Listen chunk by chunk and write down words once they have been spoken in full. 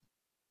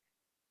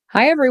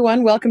Hi,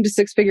 everyone. Welcome to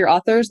Six Figure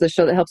Authors, the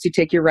show that helps you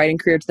take your writing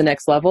career to the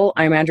next level.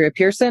 I'm Andrea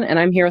Pearson, and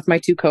I'm here with my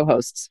two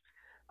co-hosts.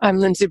 I'm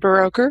Lindsay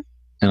Baroker.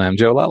 And I'm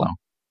Joe Lello.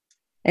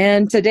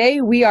 And today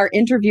we are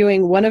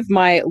interviewing one of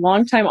my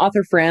longtime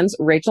author friends,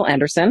 Rachel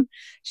Anderson.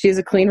 She is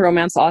a clean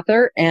romance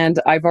author, and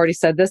I've already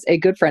said this, a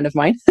good friend of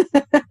mine.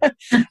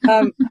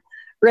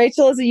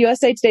 Rachel is a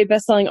USA Today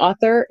bestselling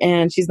author,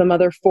 and she's the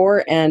mother of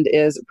four and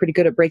is pretty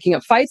good at breaking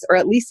up fights or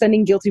at least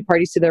sending guilty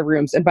parties to their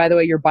rooms. And by the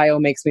way, your bio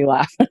makes me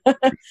laugh.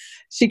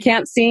 She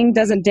can't sing,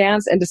 doesn't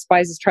dance, and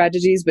despises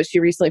tragedies, but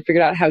she recently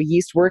figured out how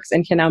yeast works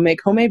and can now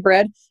make homemade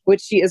bread, which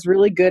she is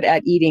really good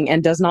at eating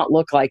and does not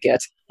look like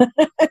it.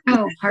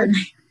 Oh, pardon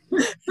me.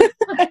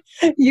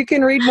 You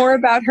can read more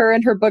about her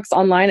and her books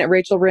online at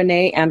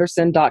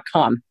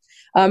rachelreneeanderson.com.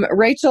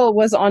 Rachel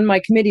was on my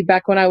committee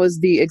back when I was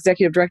the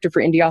executive director for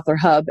Indie Author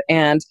Hub,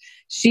 and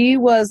she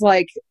was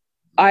like,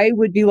 I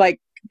would be like,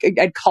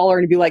 I'd call her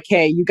and be like,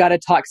 hey, you got to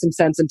talk some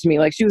sense into me.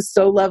 Like, she was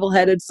so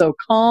level-headed, so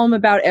calm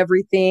about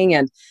everything,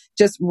 and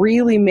just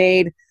really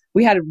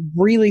we had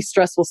really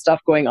stressful stuff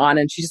going on,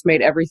 and she just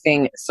made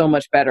everything so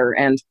much better.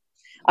 And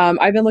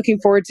I've been looking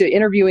forward to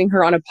interviewing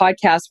her on a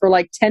podcast for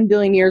like 10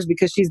 billion years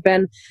because she's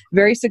been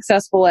very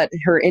successful at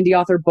her indie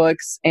author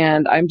books.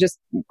 And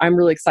I'm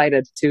really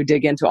excited to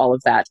dig into all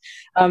of that.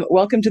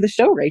 Welcome to the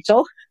show,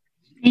 Rachel.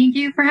 Thank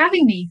you for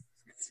having me.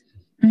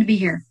 I'm to be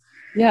here.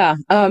 Yeah.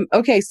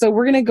 Okay. So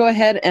we're going to go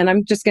ahead and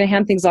I'm just going to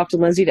hand things off to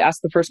Lindsay to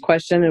ask the first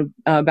question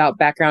about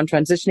background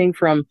transitioning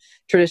from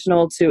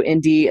traditional to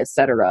indie,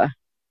 etc.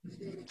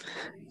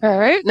 All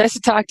right. Nice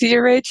to talk to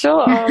you,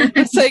 Rachel.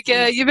 Looks like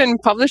you've been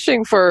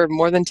publishing for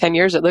more than 10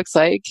 years, it looks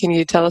like. Can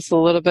you tell us a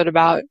little bit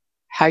about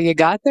how you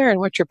got there and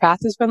what your path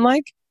has been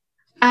like?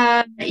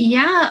 The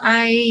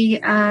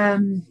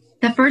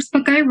first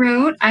book I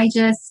wrote, I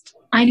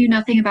knew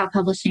nothing about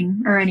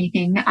publishing or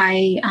anything.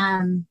 I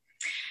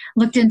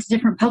looked into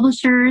different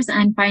publishers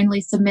and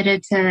finally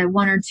submitted to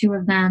one or two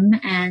of them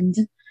and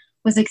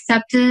was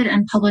accepted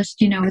and published,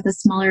 with a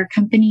smaller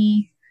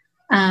company.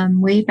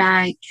 Way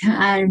back,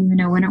 I don't even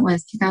know when it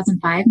was,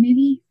 2005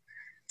 maybe.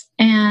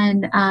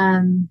 And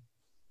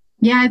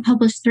I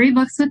published 3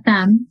 books with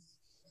them.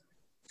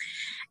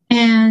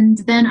 And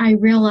then I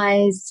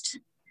realized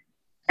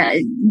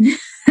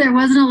there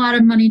wasn't a lot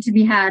of money to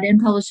be had in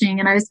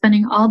publishing, and I was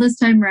spending all this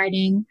time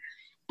writing,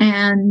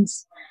 and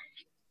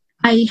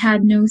I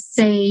had no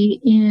say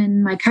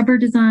in my cover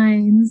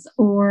designs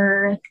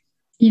or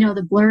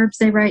the blurbs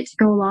they write to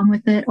go along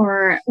with it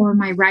or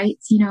my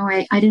rights.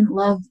 I didn't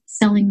love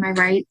selling my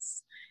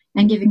rights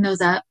and giving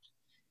those up.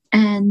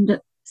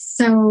 And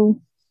so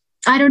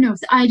I don't know.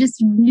 I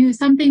just knew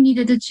something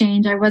needed to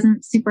change. I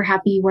wasn't super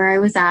happy where I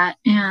was at.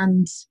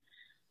 And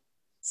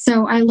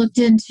so I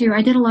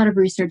did a lot of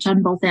research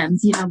on both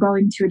ends,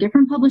 going to a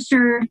different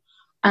publisher,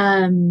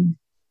 going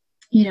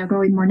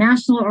more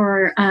national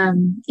or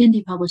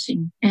indie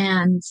publishing.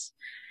 And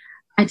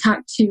I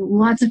talked to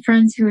lots of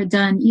friends who had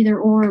done either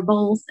or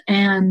both,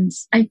 and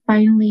I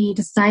finally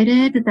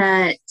decided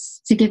that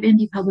to give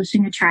indie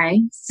publishing a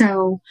try.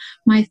 So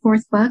my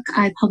 4th book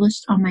I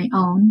published on my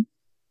own,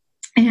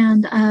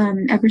 and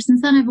ever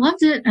since then I've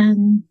loved it,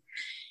 and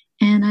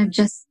I've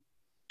just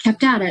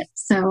kept at it.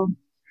 So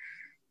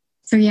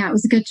yeah, it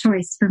was a good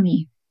choice for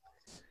me.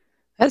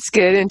 That's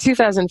good. In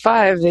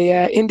 2005, the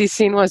indie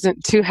scene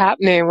wasn't too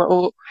happening.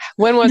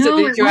 When was it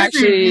that you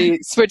actually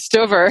switched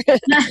over?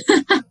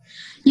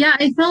 Yeah,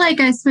 I feel like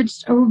I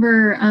switched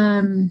over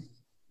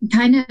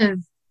kind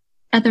of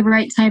at the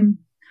right time.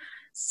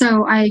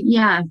 So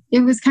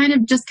it was kind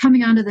of just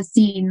coming onto the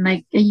scene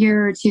like a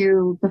year or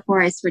two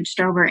before I switched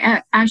over.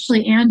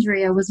 Actually,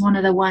 Andrea was one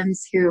of the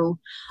ones who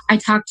I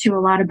talked to a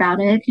lot about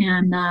it,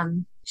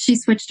 and she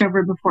switched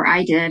over before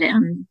I did,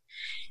 and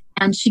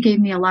she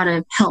gave me a lot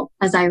of help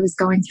as I was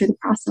going through the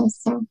process.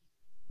 So.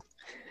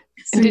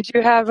 And did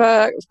you have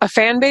a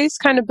fan base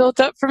kind of built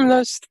up from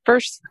those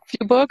first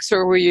few books,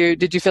 or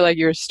did you feel like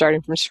you were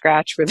starting from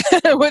scratch with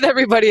with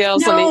everybody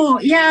else? No,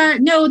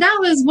 that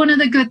was one of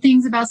the good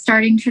things about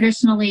starting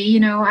traditionally.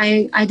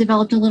 I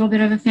developed a little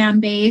bit of a fan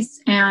base,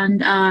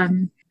 and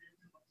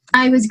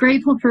I was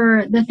grateful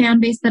for the fan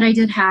base that I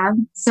did have.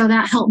 So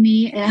that helped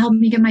me. It helped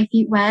me get my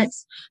feet wet.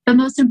 But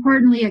most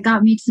importantly, it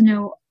got me to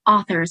know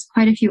authors,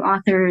 quite a few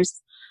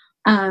authors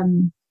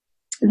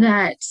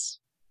that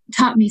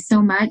taught me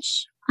so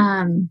much.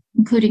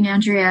 Including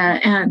Andrea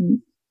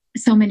and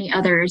so many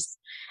others.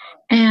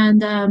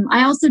 And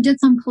I also did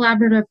some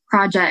collaborative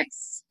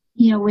projects,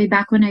 way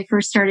back when I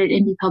first started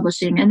indie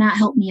publishing, and that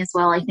helped me as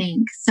well, I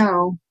think.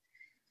 So,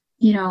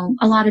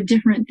 a lot of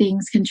different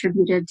things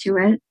contributed to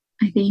it,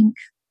 I think.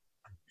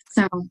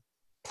 So.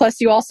 Plus,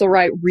 you also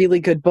write really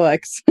good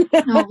books.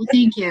 Oh,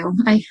 thank you.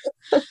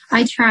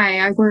 I try.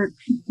 I work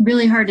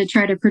really hard to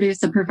try to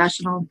produce a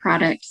professional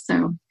product,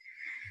 so.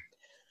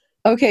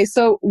 Okay,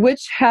 so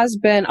which has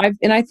been,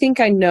 I think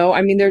I know,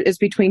 there is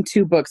between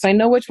 2 books. I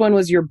know which one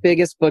was your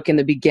biggest book in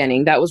the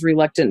beginning. That was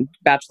Reluctant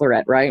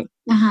Bachelorette, right?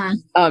 Uh-huh.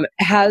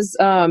 Has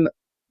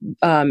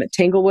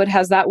Tanglewood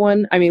has that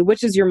one?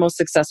 Which is your most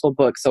successful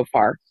book so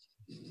far?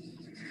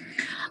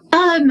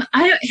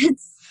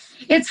 It's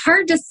It's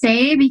hard to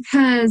say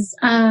because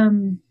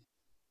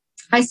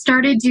I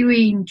started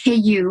doing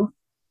KU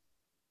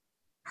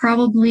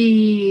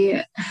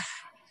probably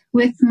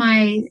with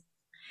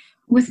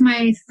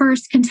my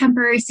first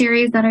contemporary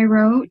series that I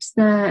wrote,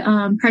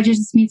 the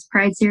Prejudice Meets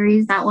Pride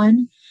series, that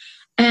one.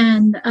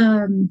 And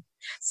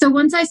so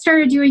once I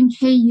started doing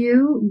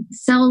KU,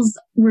 cells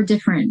were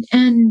different.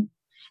 And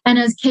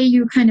as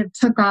KU kind of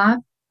took off,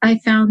 I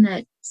found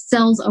that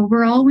cells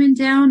overall went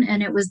down,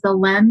 and it was the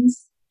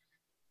lens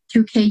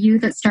through KU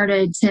that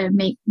started to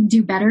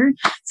do better.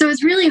 So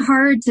it's really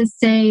hard to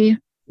say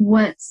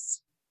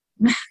because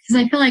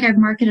I feel like I've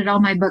marketed all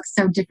my books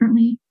so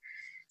differently.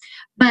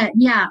 But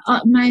yeah,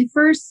 my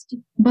first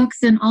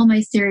books in all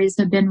my series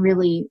have been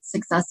really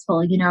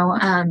successful.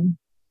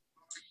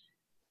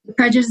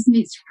 Prejudice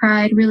Meets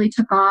Pride really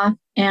took off,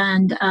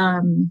 and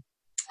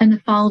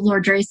The Fall of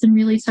Lord Drayson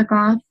really took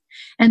off.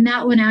 And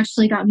that one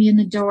actually got me in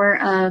the door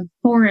of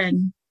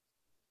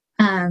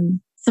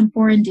some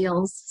foreign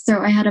deals. So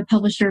I had a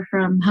publisher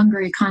from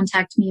Hungary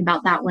contact me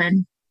about that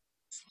one.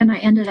 And I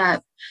ended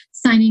up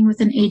signing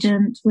with an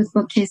agent with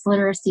Bookcase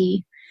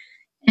Literacy.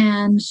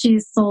 And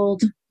she's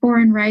sold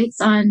foreign rights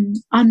on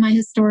my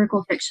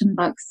historical fiction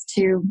books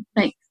to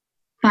like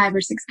 5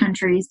 or 6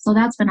 countries. So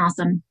that's been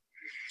awesome.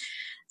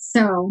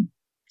 So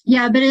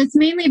yeah, but it's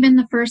mainly been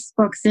the first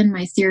books in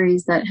my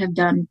series that have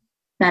done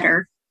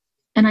better.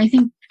 And I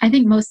think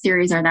most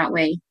series are that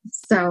way.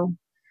 So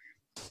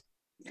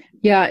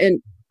yeah,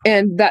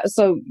 and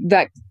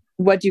that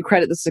what do you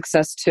credit the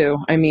success to?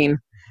 I mean,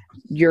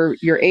 your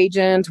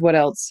agent, what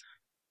else?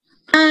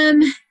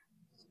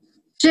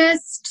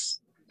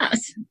 Just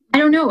I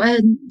don't know,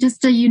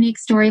 just a unique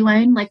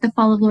storyline. Like The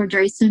Fall of Lord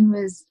Drayson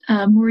was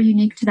more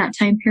unique to that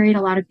time period.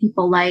 A lot of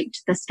people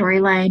liked the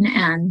storyline,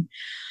 and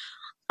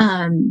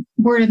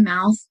word of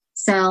mouth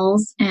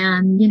sells,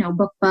 and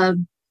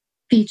BookBub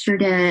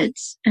featured it,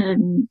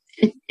 and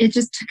it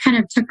just kind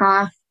of took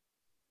off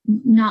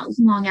not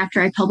long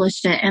after I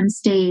published it, and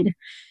stayed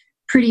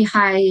pretty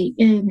high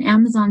in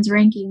Amazon's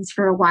rankings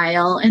for a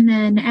while. And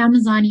then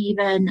Amazon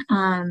even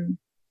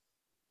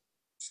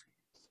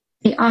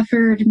they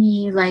offered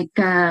me like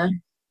I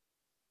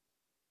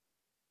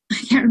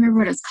can't remember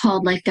what it's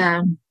called, like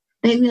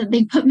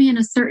they put me in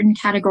a certain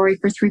category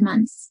for 3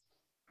 months.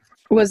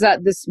 Was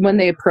that this when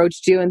they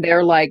approached you and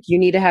they're like, you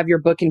need to have your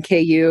book in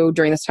KU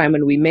during this time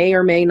when we may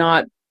or may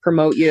not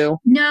promote you?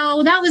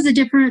 No, they've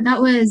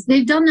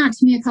done that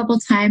to me a couple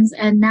times,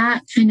 and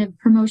that kind of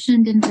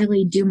promotion didn't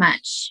really do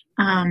much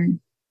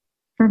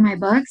for my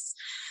books.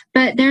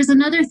 But there's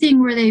another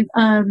thing where they've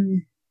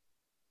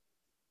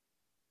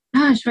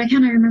why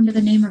can't I remember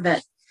the name of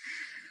it?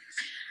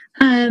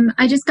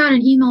 I just got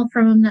an email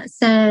from them that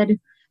said,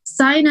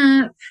 sign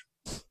up,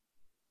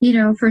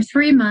 for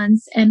 3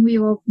 months, and we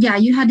will,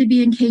 you had to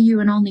be in KU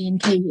and only in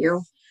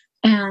KU.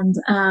 And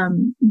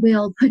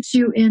we'll put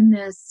you in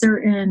this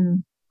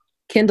certain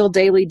Kindle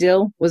Daily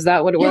deal. Was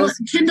that what it was?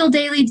 Kindle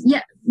Daily.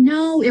 Yeah.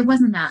 No, it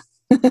wasn't that.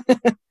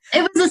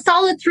 It was a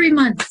solid 3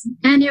 months.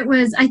 And it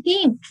was, I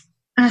think,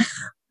 I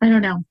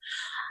don't know.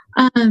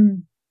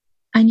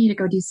 I need to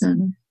go do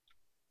some.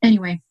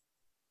 Anyway.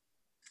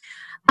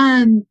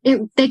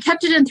 They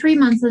kept it in 3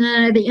 months, and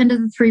then at the end of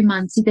the 3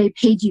 months, they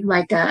paid you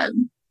like I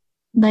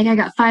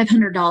got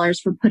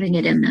 $500 for putting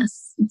it in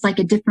this. It's like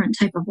a different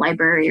type of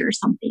library or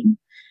something.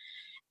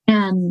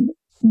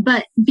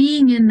 But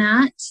being in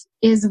that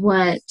is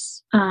what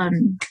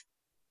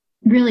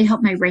really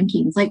helped my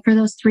rankings. Like for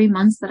those 3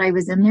 months that I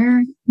was in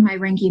there, my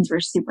rankings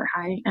were super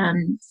high,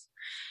 and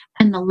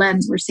the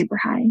lens were super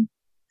high.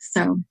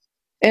 So.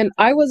 And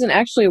I wasn't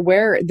actually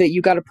aware that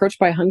you got approached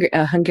by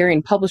a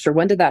Hungarian publisher.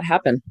 When did that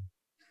happen?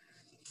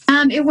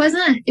 It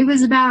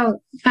was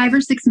about 5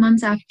 or 6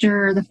 months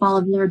after The Fall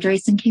of Lord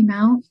Drayson came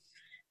out.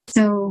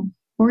 So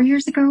 4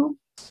 years ago,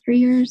 3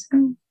 years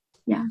ago.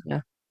 Yeah.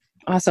 Yeah.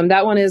 Awesome.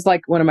 That one is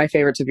like one of my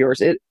favorites of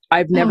yours.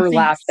 I've never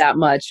laughed that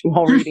much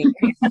while reading.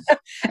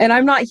 And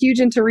I'm not huge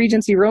into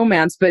Regency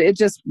romance, but it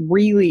just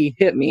really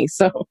hit me.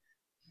 So,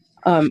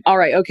 all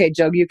right. Okay,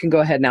 Joe, you can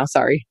go ahead now.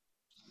 Sorry.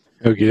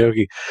 Okie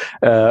dokie.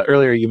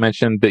 Earlier you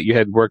mentioned that you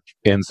had worked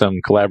in some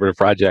collaborative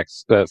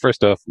projects.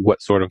 First off,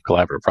 what sort of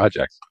collaborative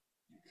projects?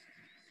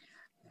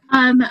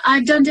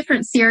 I've done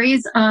different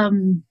series. I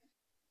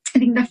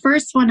think the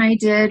first one I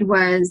did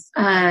was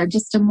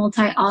just a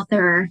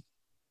multi-author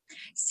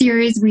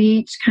series. We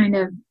each kind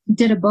of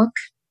did a book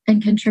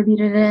and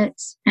contributed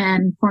it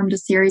and formed a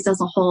series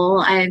as a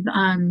whole. I've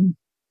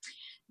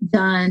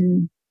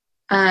done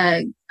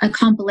a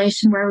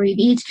compilation where we've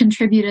each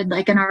contributed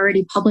like an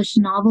already published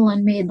novel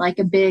and made like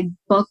a big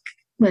book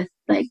with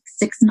like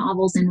 6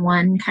 novels in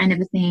one, kind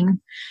of a thing,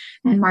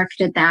 and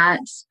marketed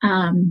that.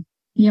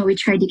 We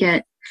tried to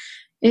get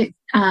it.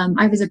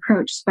 I was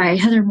approached by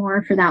Heather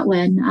Moore for that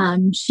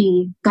one.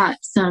 She got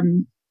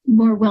some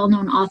more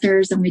well-known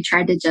authors, and we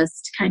tried to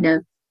just kind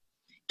of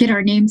get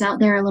our names out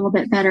there a little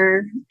bit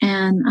better.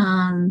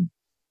 And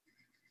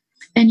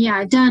yeah,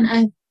 I've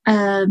done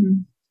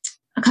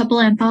a couple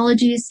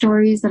anthology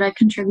stories that I've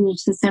contributed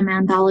to some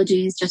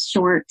anthologies, just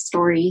short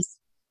stories,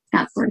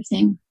 that sort of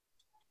thing.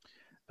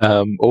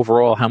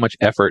 Overall, how much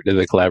effort did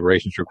the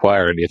collaborations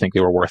require, and do you think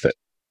they were worth it?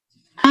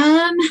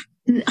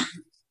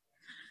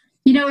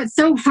 It's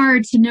so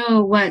hard to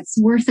know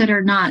what's worth it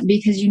or not,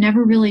 because you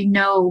never really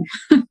know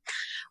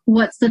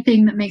what's the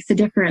thing that makes a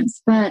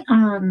difference. But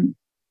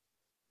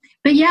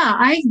yeah,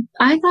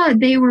 I thought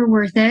they were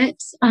worth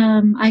it.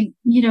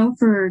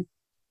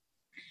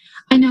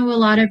 I know a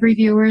lot of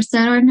reviewers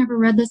said, I've never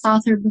read this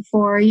author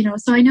before,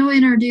 so I know I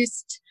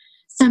introduced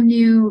some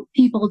new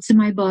people to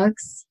my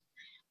books.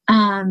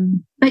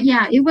 But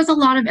yeah, it was a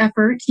lot of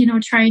effort,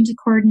 trying to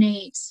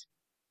coordinate,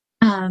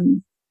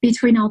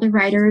 between all the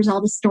writers,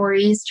 all the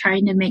stories,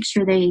 trying to make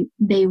sure they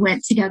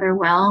went together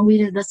well. We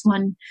did this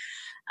one,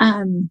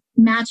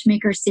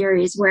 matchmaker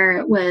series where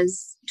it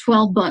was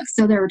 12 books.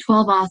 So there were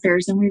 12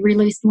 authors, and we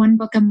released one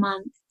book a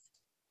month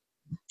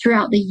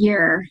throughout the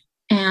year.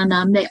 And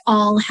they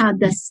all had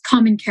this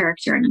common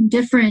character, and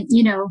different,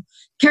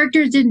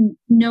 characters didn't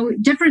know,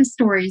 different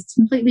stories,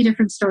 completely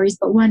different stories,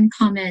 but one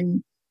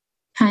common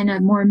kind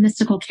of more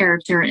mystical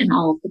character in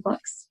all of the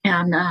books.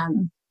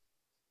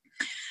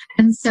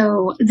 And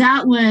so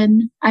that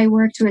one I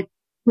worked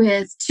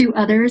with two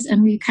others,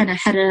 and we kind of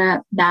headed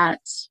up that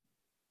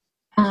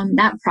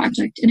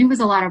project. And it was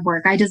a lot of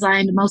work. I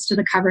designed most of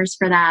the covers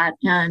for that,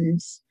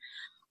 and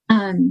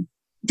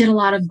did a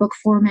lot of book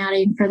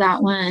formatting for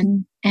that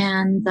one.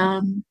 And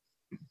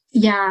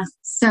yeah,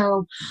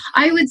 so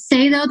I would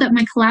say, though, that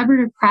my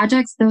collaborative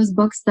projects, those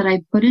books that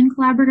I put in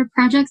collaborative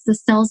projects, the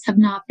sales have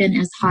not been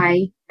as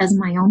high as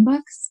my own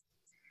books.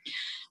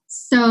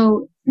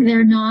 So they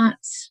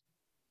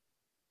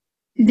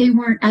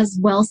weren't as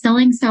well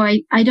selling. So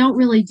I don't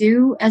really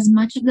do as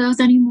much of those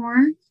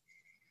anymore.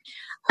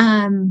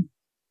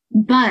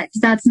 But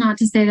that's not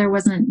to say there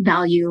wasn't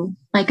value.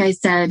 Like I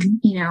said,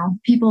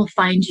 people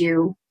find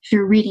you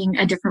through reading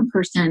a different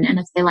person. And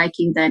if they like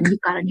you, then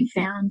you've got a new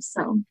fan.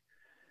 So,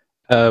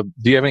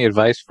 do you have any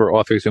advice for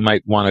authors who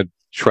might want to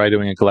try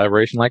doing a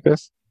collaboration like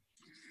this?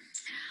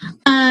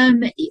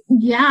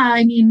 Yeah,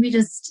 I mean,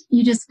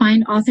 you just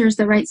find authors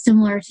that write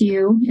similar to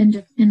you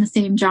in the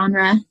same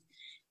genre,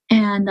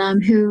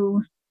 and,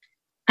 who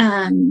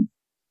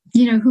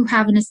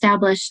have an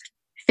established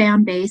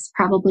fan base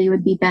probably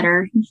would be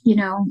better,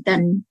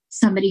 than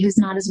somebody who's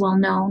not as well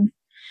known.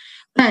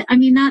 But I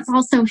mean, that's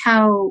also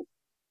how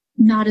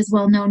not as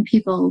well known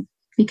people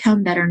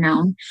become better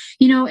known.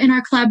 In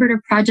our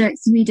collaborative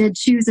projects, we did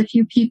choose a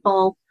few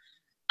people,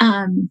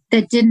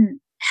 that didn't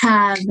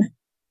have,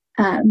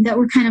 that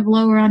were kind of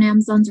lower on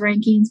Amazon's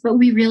rankings, but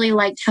we really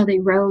liked how they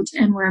wrote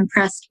and were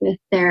impressed with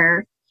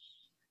their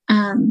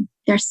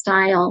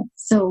style.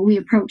 So we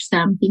approached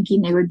them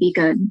thinking they would be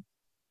good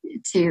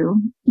to,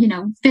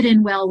 fit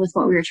in well with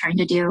what we were trying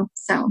to do.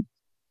 So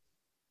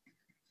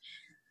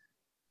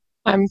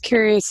I'm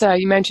curious,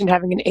 you mentioned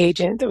having an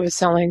agent that was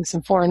selling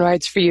some foreign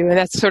rights for you, and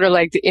that's sort of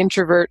like the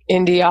introvert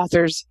indie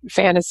author's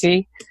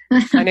fantasy,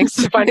 finding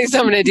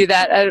someone to do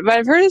that. But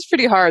I've heard it's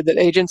pretty hard, that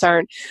agents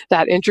aren't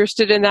that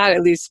interested in that,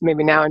 at least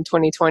maybe now in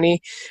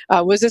 2020.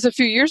 Was this a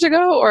few years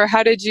ago, or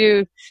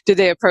did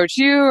they approach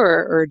you,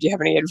 or do you have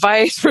any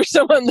advice for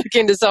someone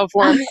looking to sell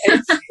foreign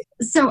rights?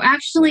 So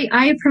actually,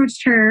 I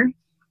approached her.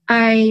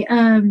 I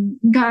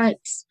got...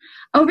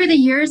 Over the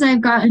years, I've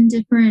gotten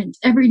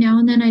every now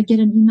and then I'd get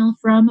an email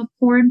from a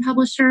foreign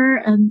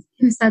publisher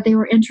who said they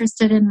were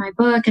interested in my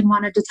book and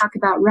wanted to talk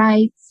about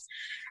rights.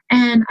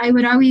 And I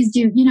would always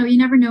do, you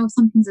never know if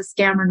something's a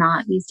scam or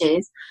not these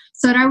days.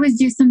 So I'd always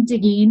do some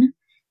digging,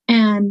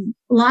 and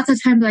lots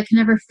of times I can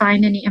never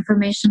find any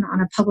information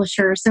on a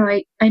publisher. So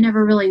I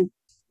never really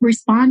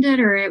responded,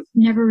 or it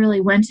never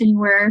really went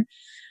anywhere.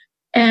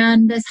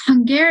 And this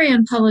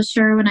Hungarian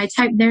publisher, when I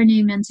typed their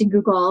name into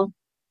Google,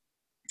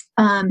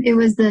 it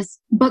was this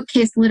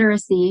Bookcase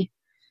Literacy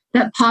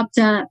that popped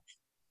up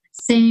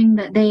saying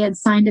that they had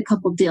signed a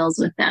couple deals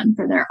with them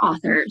for their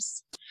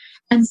authors.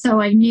 And so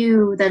I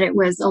knew that it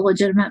was a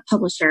legitimate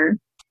publisher.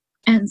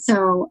 And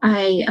so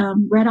I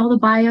read all the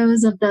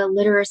bios of the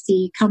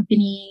literacy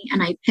company,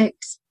 and I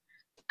picked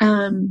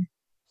her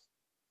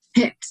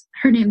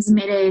name's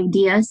Mayday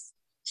Diaz.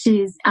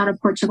 She's out of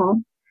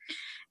Portugal.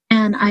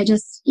 And I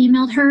just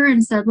emailed her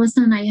and said,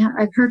 listen,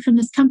 I've heard from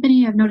this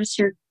company. I've noticed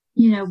your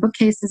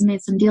Bookcase has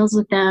made some deals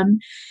with them,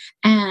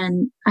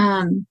 and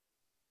I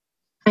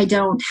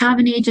don't have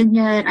an agent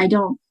yet. I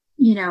don't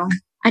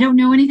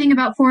know anything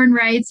about foreign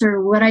rights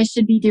or what I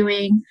should be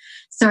doing.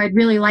 So I'd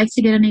really like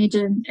to get an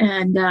agent.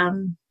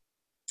 And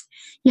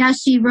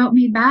she wrote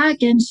me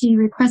back, and she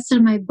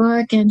requested my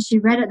book, and she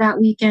read it that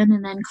weekend,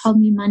 and then called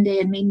me Monday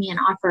and made me an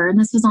offer. And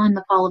this was on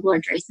The Fall of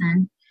Lord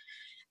Drayson.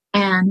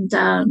 And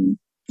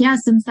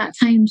since that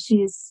time,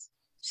 she's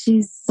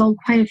sold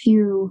quite a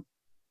few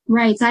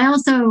rights. I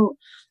also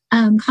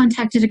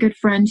contacted a good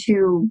friend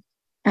who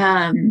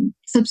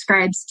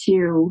subscribes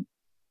to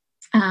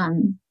I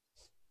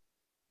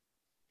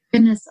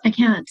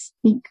can't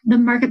think, the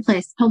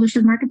marketplace,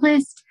 Publishers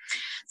Marketplace.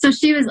 So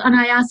and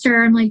I asked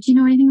her, I'm like, do you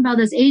know anything about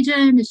this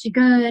agent? Is she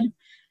good?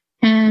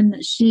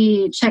 And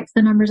she checked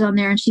the numbers on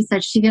there, and she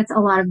said she gets a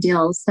lot of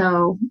deals.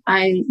 So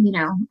I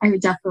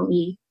would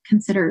definitely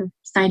consider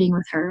signing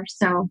with her.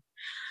 So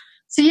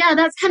So yeah,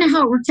 that's kind of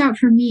how it worked out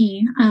for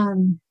me.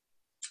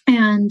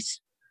 And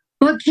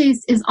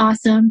Bookcase is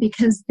awesome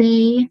because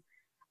they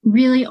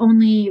really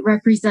only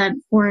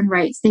represent foreign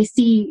rights. They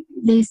see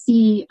this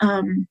indie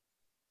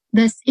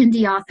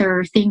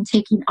author thing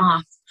taking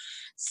off.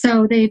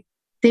 So they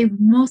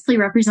mostly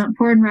represent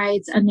foreign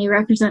rights, and they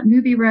represent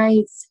movie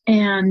rights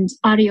and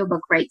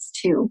audiobook rights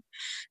too.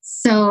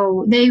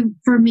 So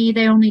for me,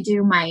 they only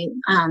do my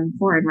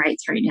foreign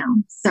rights right now.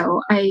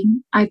 So I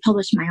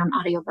publish my own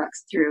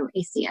audiobooks through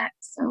ACX.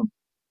 So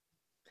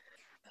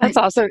that's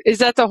awesome. Is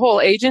that the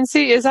whole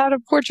agency is out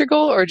of Portugal,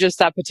 or just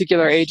that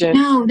particular agent?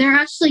 No, they're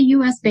actually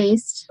US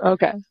based.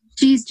 Okay.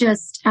 She's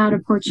just out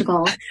of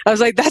Portugal. I was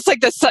like, that's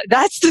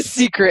the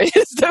secret,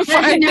 is to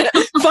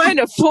find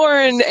a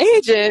foreign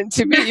agent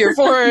to be your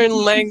foreign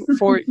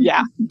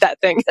that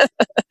thing.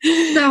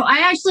 So I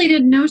actually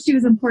didn't know she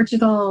was in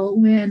Portugal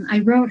when I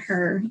wrote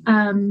her.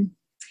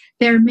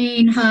 Their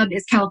main hub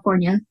is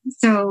California.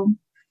 So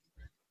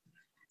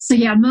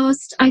yeah,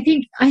 I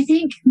think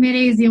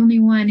Mayday is the only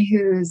one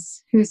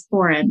who's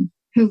foreign,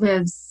 who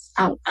lives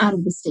out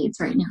of the States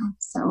right now.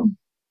 So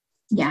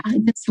yeah,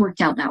 it's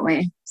worked out that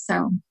way.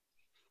 So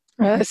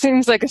it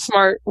seems like a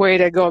smart way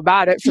to go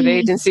about it for the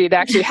agency to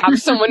actually have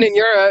someone in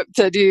Europe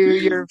to do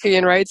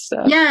European rights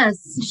stuff. Yes,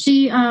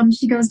 she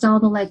goes to all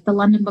the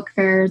London book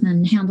fairs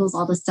and handles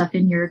all the stuff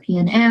in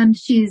European. And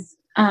she's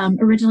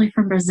originally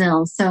from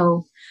Brazil,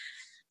 so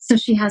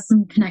she has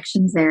some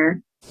connections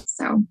there.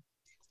 So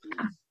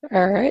yeah.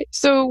 All right.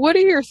 So what are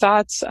your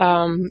thoughts?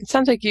 It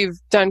sounds like you've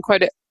done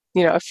quite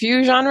a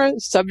few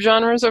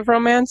subgenres of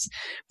romance,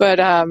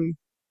 but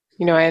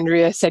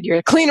Andrea said you're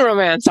a clean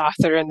romance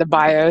author in the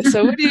bio.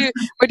 So what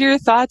are your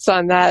thoughts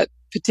on that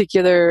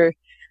particular,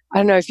 I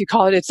don't know if you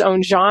call it its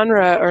own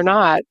genre or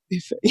not,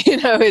 if,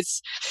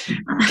 its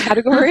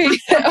category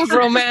of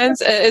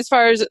romance, as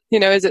far as,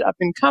 is it up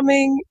and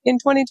coming in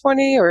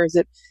 2020, or is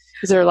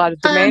there a lot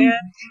of demand?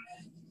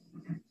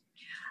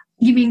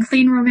 You mean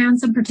clean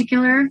romance in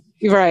particular?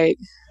 Right.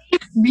 I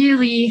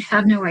really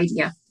have no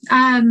idea.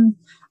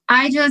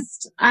 I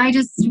just,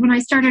 when I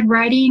started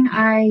writing,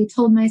 I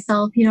told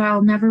myself,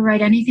 I'll never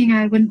write anything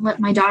I wouldn't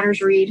let my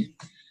daughters read.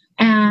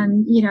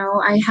 And,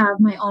 I have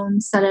my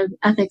own set of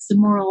ethics and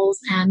morals.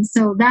 And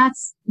so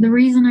that's the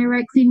reason I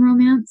write clean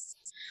romance.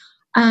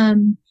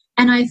 And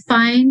I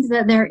find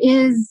that there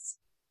is,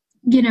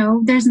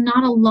 there's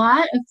not a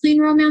lot of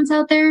clean romance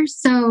out there.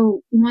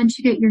 So once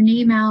you get your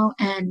name out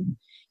and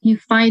you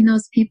find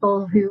those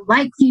people who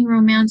like clean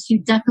romance, you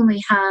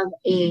definitely have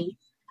a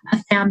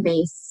fan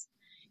base.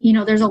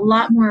 There's a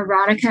lot more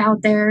erotica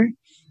out there.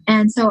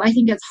 And so I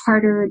think it's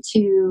harder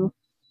to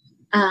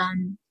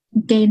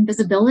gain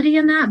visibility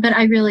in that. But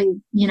I really,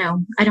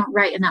 I don't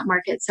write in that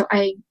market. So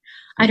I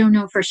don't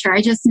know for sure.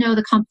 I just know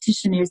the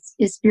competition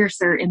is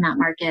fiercer in that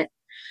market.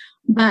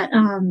 But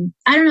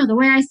I don't know. The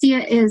way I see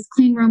it is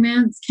clean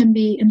romance can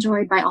be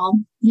enjoyed by all.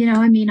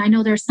 I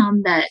know there's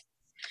some that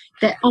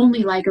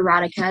only like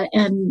erotica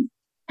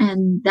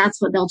and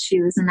that's what they'll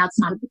choose, and that's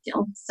not a big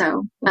deal.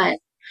 So, but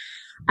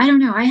I don't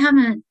know. I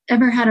haven't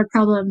ever had a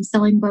problem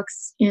selling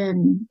books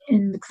in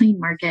the clean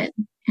market.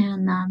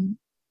 And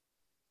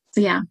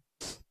so, yeah.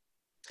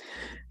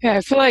 Yeah,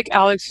 I feel like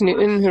Alex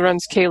Newton, who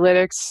runs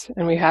K-Lytics,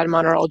 and we had him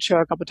on our old show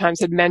a couple of times,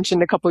 had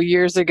mentioned a couple of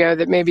years ago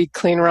that maybe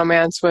clean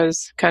romance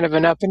was kind of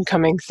an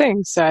up-and-coming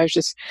thing. So I was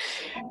just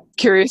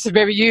curious if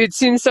maybe you'd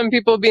seen some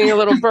people being a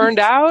little burned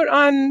out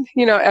on,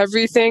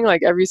 everything,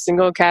 like every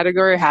single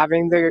category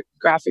having the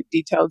graphic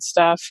detailed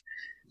stuff.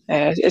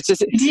 It's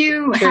just I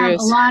do have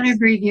a lot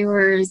of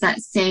reviewers that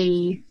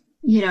say,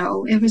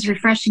 it was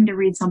refreshing to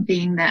read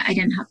something that I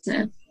didn't have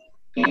to.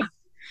 Yeah.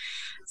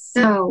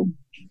 So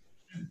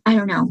I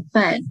don't know,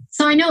 but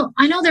so I know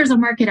there's a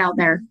market out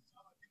there,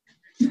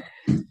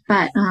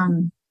 but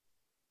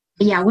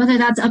yeah, whether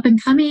that's up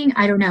and coming,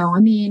 I don't know. I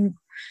mean,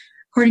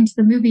 according to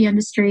the movie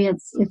industry,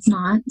 it's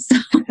not. So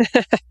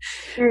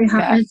very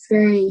hard. Yeah. It's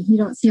you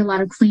don't see a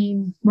lot of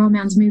clean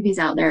romance movies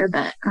out there,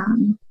 but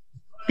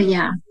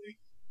yeah.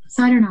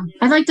 So I don't know.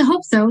 I'd like to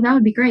hope so. That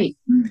would be great.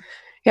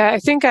 Yeah, I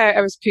think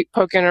I was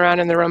poking around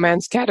in the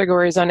romance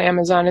categories on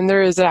Amazon, and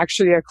there is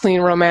actually a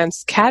clean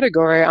romance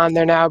category on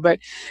there now, but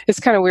it's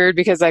kind of weird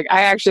because I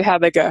actually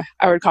had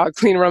I would call it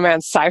clean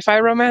romance, sci-fi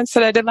romance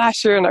that I did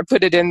last year, and I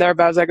put it in there,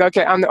 but I was like,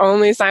 okay, I'm the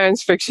only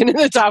science fiction in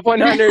the top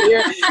 100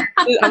 here.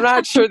 I'm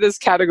not sure this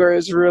category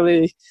is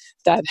really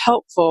that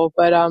helpful,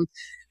 but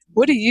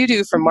what do you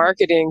do for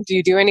marketing? Do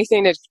you do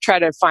anything to try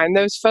to find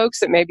those folks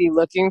that may be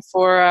looking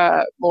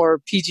for more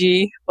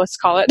PG, let's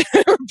call it,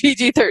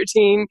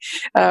 PG-13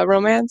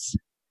 romance?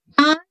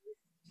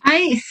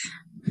 I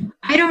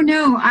don't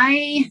know.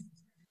 I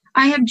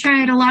have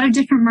tried a lot of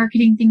different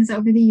marketing things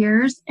over the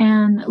years,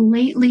 and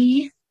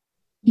lately,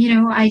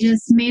 I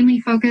just mainly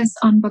focus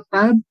on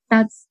BookBub.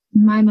 That's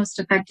my most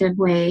effective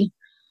way.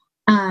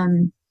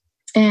 And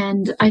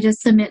I just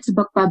submit to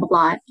BookBub a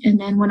lot,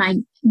 and then when I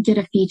get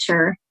a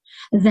feature,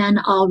 then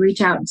I'll reach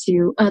out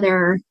to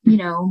other,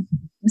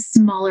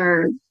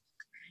 smaller,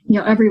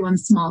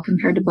 everyone's small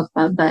compared to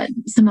BookBub, but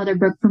some other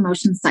book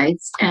promotion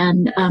sites,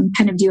 and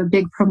kind of do a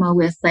big promo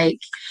with like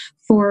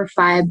 4 or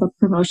 5 book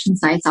promotion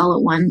sites all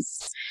at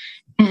once.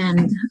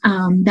 And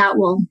that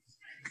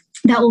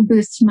will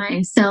boost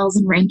my sales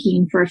and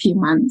ranking for a few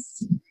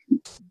months.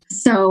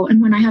 So,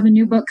 and when I have a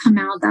new book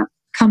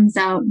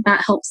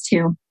that helps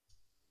too.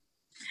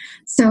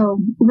 So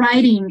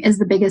writing is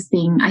the biggest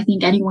thing I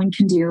think anyone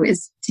can do,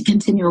 is to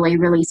continually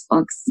release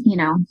books.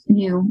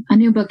 A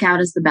new book out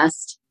is the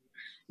best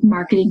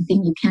marketing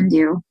thing you can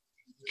do.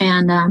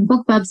 And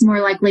BookBub's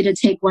more likely to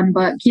take one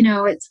book.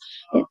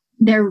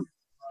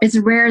 It's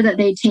rare that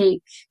they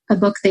take a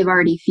book they've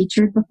already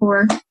featured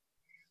before.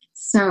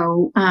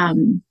 So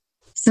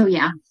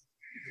yeah.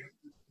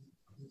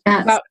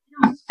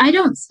 I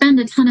don't spend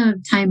a ton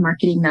of time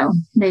marketing though.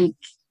 Like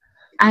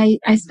I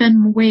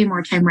spend way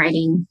more time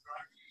writing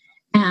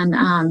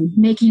and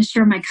making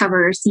sure my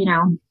covers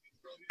and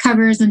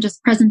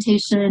just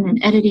presentation and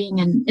editing,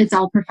 and it's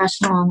all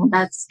professional.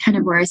 That's kind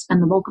of where I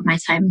spend the bulk of my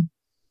time.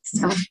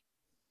 So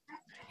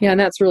yeah, and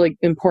that's really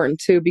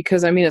important too,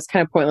 because it's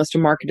kind of pointless to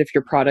market if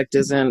your product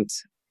isn't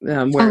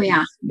where it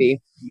needs to be.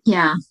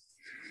 Yeah.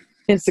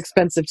 It's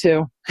expensive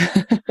too.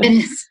 It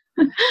is.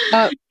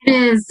 It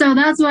is. So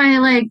that's why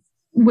I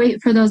wait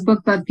for those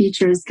BookBub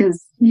features,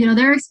 because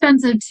they're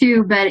expensive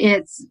too, but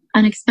it's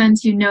an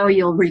expense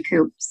you'll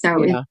recoup.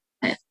 So yeah.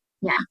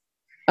 Yeah.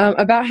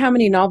 About how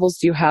many novels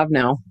do you have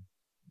now?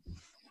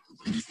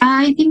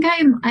 I think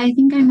I'm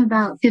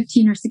about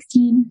 15 or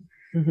 16.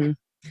 Mm-hmm.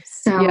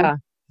 So yeah,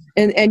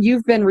 and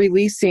you've been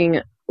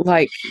releasing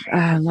like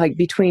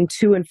between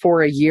 2 and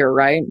 4 a year,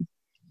 right?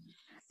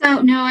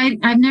 So no,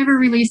 I've never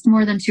released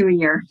more than 2 a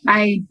year.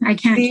 I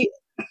can't. See,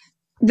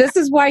 this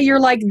is why you're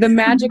like the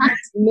magic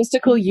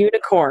mystical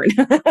unicorn.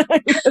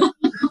 I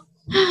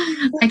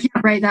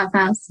can't write that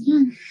fast.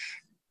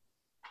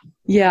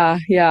 Yeah.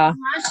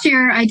 Last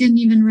year I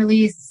didn't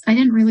release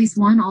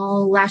one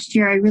all last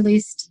year. I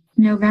released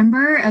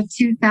November of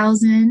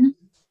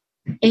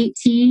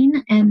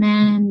 2018 and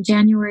then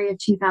January of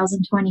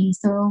 2020.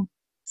 So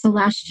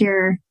last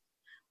year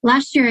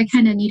I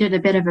kind of needed a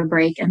bit of a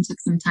break and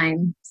took some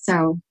time.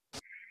 So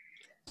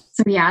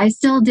yeah, I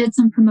still did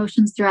some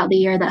promotions throughout the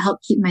year that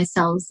helped keep my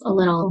sales a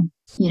little,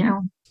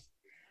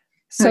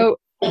 so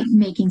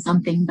making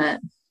something,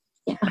 but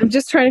yeah. I'm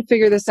just trying to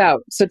figure this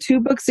out. So 2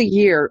 books a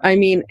year.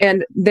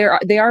 And they're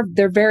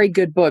very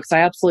good books. I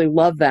absolutely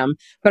love them.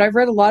 But I've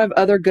read a lot of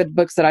other good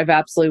books that I've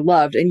absolutely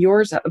loved, and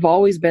yours have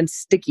always been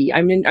sticky.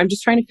 I'm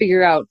just trying to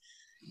figure out,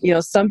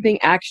 something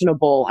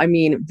actionable.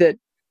 That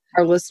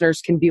our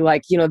listeners can be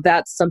like,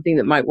 that's something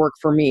that might work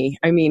for me.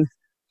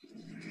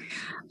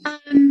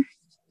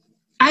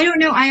 I don't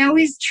know. I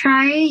always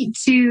try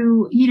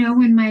to,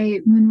 when my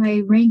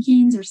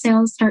rankings or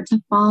sales start to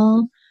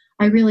fall,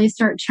 I really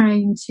start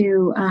trying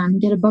to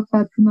get a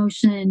BookBub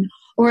promotion.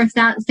 Or if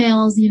that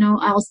fails,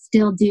 I'll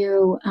still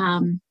do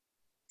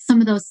some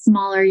of those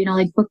smaller,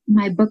 like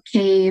my Book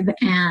Cave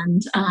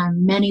and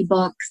Many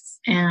Books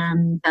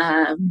and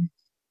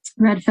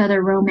Red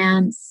Feather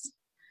Romance.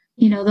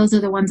 Those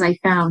are the ones I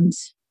found.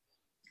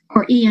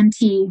 Or ENT,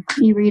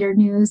 eReader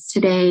News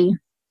Today.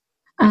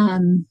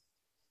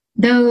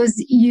 Those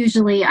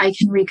usually I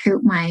can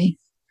recoup my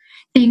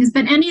things,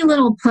 but any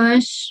little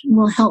push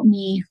will help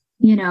me,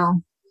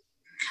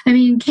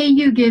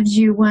 KU gives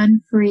you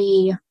 1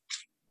 free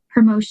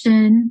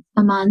promotion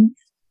a month,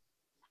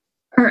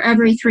 or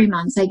every 3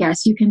 months, I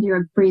guess you can do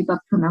a free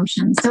book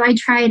promotion. So I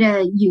try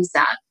to use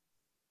that.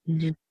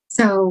 Mm-hmm.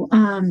 So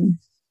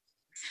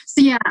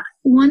yeah,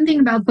 one thing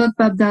about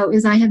BookBub though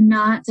is I have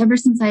not, ever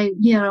since I,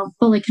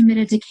 fully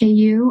committed to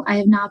KU, I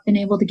have not been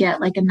able to get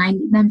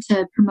them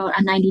to promote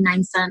a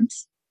 99-cent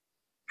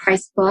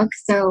price book.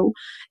 So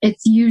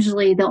it's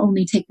usually they'll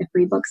only take the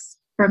free books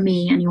from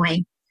me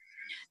anyway.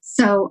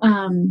 So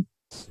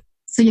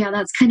yeah,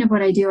 that's kind of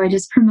what I do. I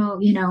just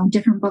promote,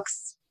 different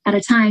books at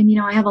a time.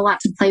 I have a lot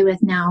to play with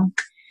now,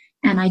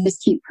 and I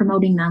just keep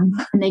promoting them,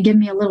 and they give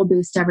me a little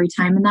boost every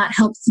time. And that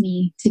helps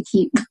me to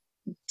keep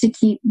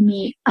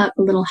me up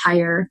a little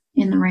higher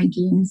in the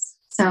rankings.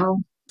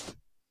 So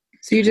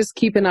you just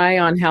keep an eye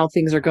on how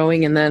things are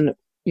going, and then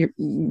you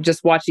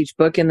just watch each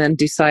book and then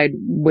decide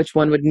which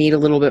one would need a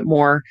little bit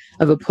more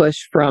of a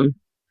push from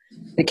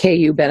the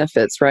KU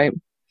benefits, right?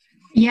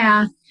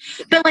 Yeah.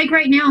 But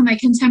right now, my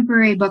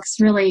contemporary books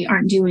really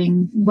aren't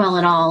doing well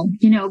at all,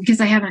 because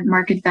I haven't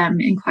marketed them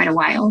in quite a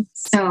while.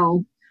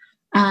 So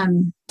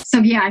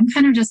yeah, I'm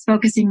kind of just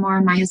focusing more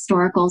on my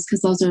historicals,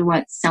 because those are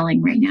what's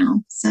selling right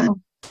now.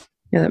 So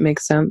yeah, that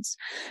makes sense.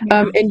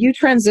 Yeah. And you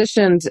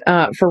transitioned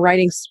from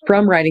writing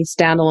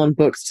standalone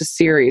books to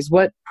series.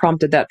 What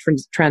prompted that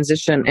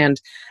transition?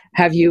 And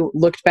have you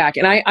looked back?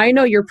 And I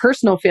know your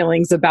personal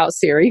feelings about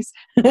series.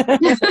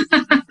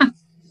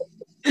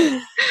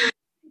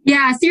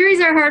 Yeah,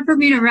 series are hard for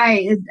me to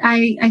write.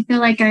 I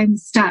feel like I'm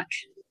stuck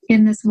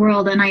in this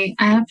world. And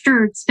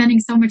after spending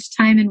so much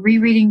time and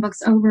rereading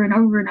books over and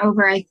over and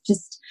over, I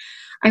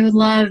would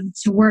love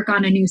to work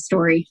on a new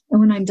story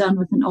when I'm done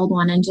with an old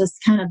one, and just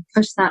kind of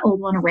push that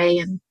old one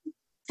away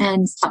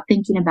and stop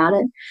thinking about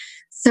it.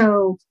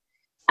 So,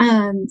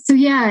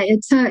 yeah,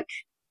 it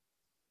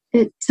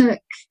took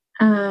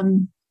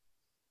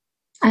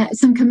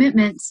some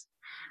commitment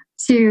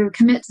to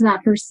commit to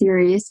that first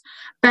series.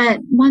 But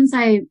once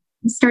I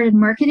started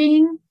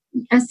marketing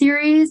a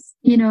series,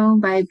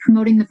 by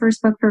promoting the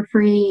first book for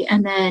free,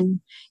 and then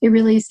it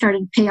really started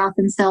to pay off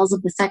in sales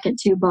of the second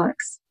 2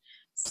 books.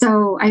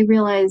 So I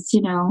realized,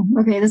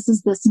 okay, this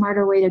is the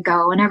smarter way to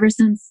go. And ever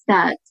since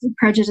that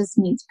Prejudice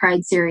Meets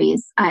Pride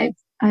series, I've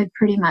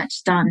pretty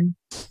much done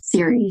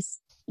series,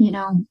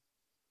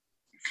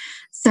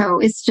 So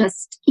it's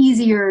just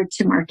easier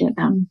to market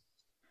them.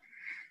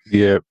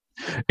 Yeah.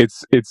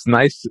 It's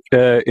nice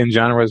in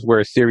genres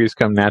where series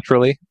come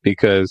naturally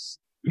because,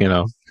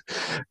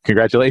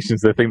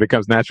 congratulations, the thing that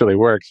comes naturally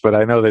works. But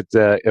I know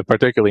that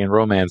particularly in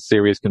romance,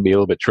 series can be a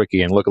little bit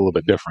tricky and look a little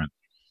bit different.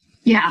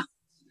 Yeah.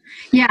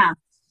 Yeah.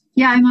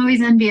 Yeah. I'm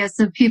always envious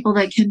of people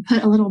that can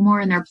put a little more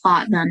in their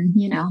plot than,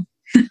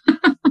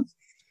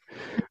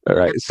 All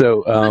right.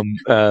 So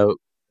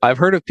I've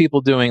heard of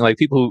people doing, like,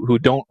 people who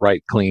don't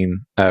write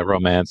clean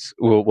romance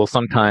will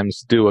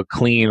sometimes do a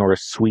clean or a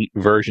sweet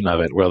version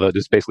of it, where they'll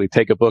just basically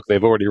take a book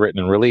they've already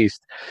written and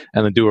released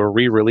and then do a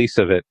re-release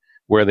of it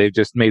where they've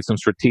just made some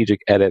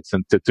strategic edits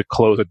and to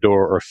close a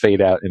door or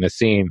fade out in a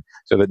scene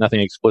so that nothing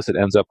explicit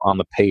ends up on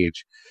the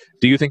page.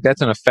 Do you think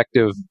that's an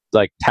effective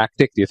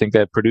tactic? Do you think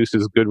that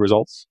produces good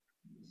results?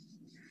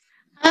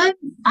 I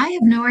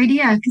have no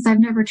idea because I've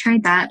never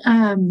tried that.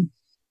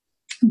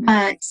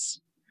 But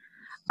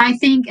I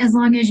think as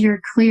long as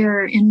you're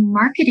clear in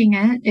marketing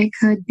it, it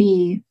could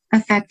be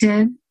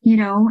effective. I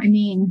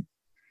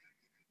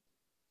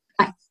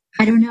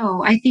don't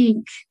know. I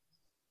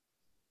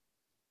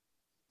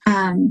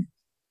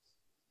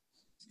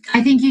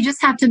think you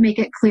just have to make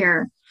it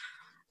clear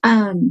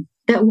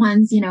that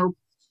one's,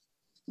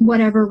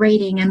 whatever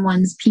rating and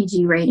one's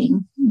PG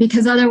rating,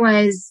 because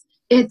otherwise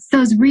it's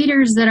those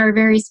readers that are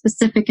very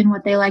specific in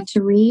what they like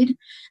to read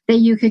that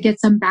you could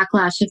get some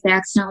backlash if they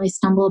accidentally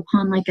stumble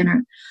upon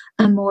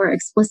a more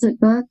explicit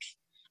book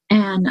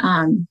and,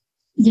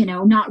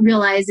 not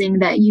realizing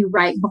that you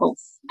write both.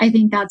 I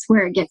think that's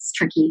where it gets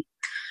tricky.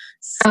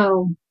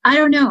 So I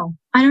don't know.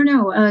 I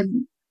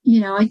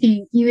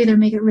think you either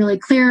make it really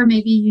clear,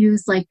 maybe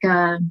use a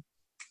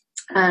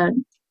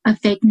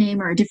fake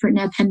name or a different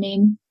pen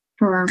name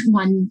for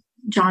one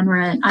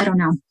genre. I don't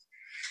know.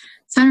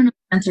 So I don't know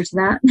the answer to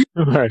that.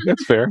 All right,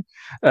 that's fair.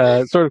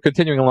 Sort of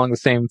continuing along the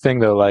same thing,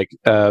 though,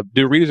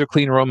 do readers of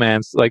clean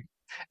romance,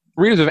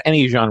 readers of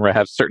any genre,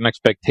 have certain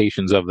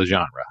expectations of the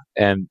genre?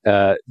 And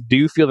do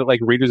you feel that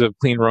readers of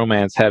clean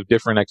romance have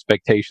different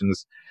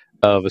expectations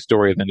of a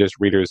story than just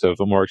readers of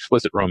a more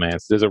explicit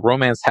romance? Does a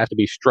romance have to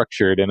be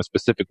structured in a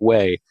specific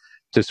way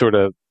to sort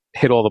of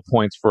hit all the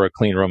points for a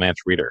clean romance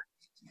reader?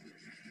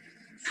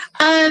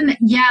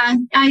 Yeah,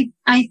 I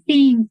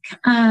think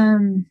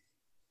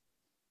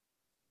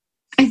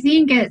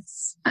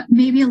it's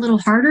maybe a little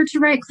harder to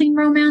write clean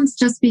romance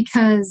just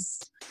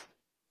because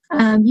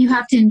you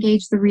have to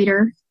engage the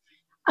reader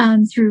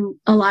through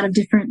a lot of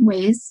different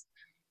ways.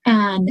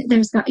 And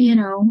there's got,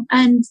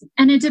 and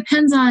it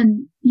depends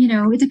on,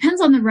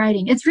 the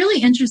writing. It's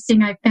really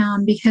interesting, I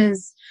found,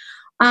 because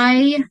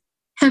I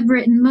have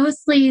written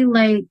mostly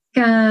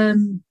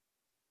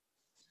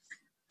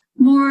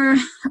more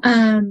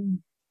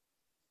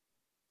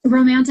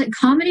romantic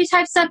comedy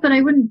type stuff, but I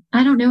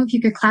don't know if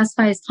you could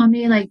classify as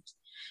comedy,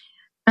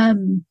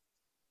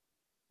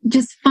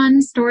 just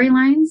fun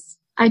storylines.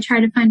 I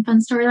try to find fun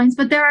storylines,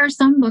 but there are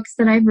some books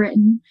that I've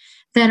written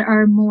that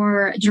are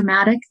more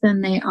dramatic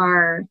than they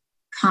are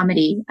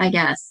comedy, I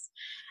guess.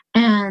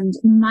 And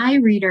my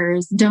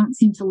readers don't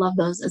seem to love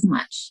those as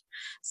much.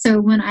 So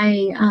when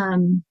I,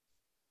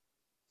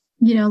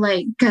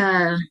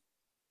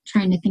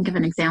 trying to think of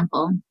an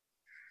example,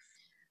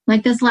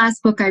 this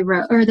last book I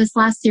wrote, or this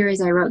last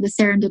series I wrote, the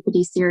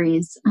Serendipity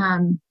series.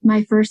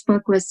 My first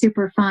book was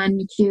super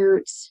fun,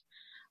 cute,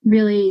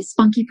 really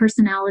spunky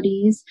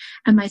personalities.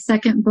 And my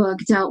second book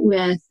dealt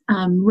with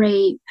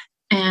rape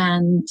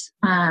and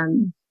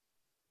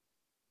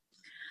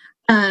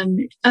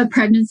a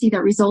pregnancy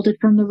that resulted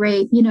from the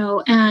rape,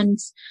 and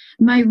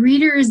my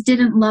readers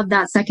didn't love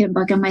that second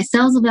book, and my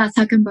sales of that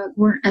second book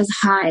weren't as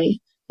high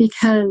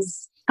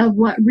because of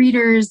what my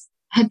readers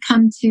have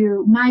come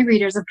to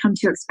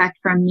expect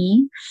from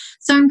me.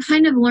 So I'm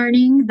kind of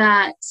learning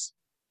that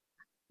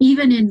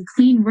even in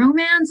clean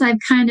romance, I've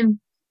kind of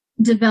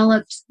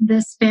developed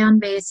this fan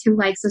base who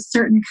likes a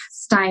certain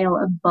style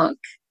of book.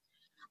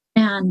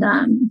 And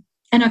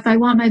if I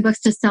want my books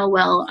to sell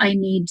well, I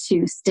need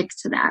to stick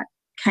to that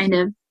kind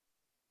of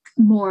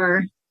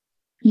more,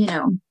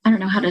 I don't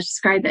know how to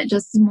describe it,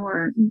 just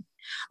more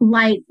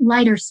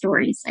lighter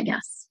stories, I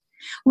guess.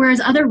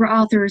 Whereas other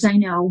authors I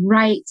know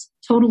write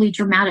totally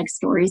dramatic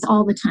stories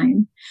all the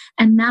time,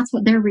 and that's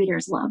what their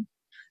readers love.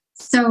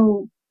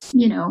 So,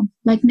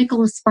 like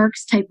Nicholas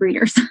Sparks type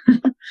readers.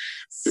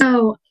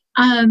 So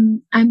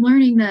I'm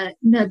learning that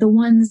the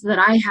ones that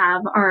I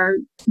have are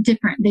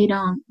different. They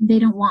don't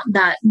want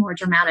that more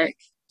dramatic,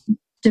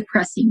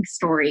 depressing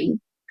story.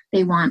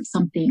 They want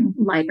something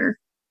lighter.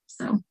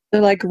 So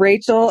They're like,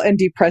 Rachel and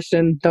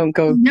depression don't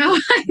go. No,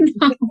 I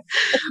know.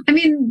 I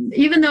mean,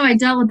 even though I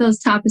dealt with those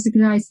topics,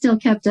 I still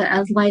kept it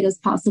as light as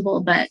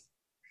possible, but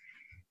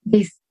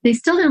they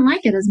still didn't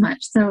like it as much.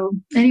 So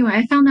anyway,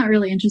 I found that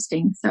really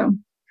interesting. So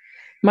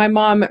my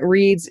mom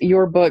reads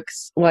your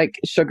books like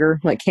sugar,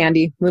 like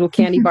candy, little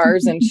candy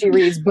bars, and she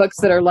reads books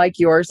that are like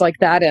yours, like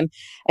that. And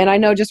I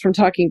know just from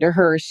talking to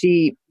her,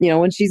 she,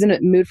 when she's in a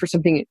mood for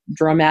something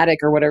dramatic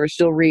or whatever,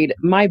 she'll read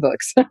my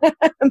books,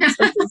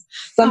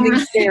 something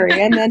scary,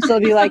 and then she'll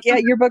be like, "Yeah,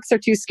 your books are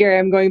too scary.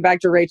 I'm going back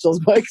to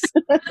Rachel's books."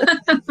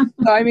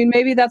 So I mean,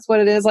 maybe that's what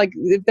it is. Like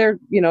if they're,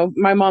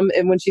 my mom,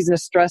 and when she's in a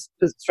stressed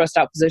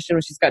out position,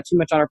 when she's got too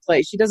much on her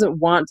plate, she doesn't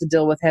want to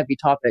deal with heavy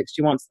topics.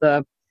 She wants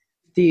the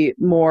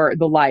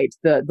light,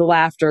 the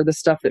laughter, the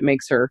stuff that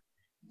makes her,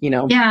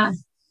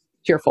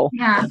 cheerful.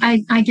 Yeah,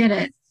 I get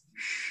it.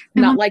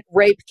 Not like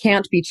rape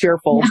can't be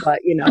cheerful, but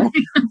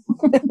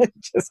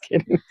just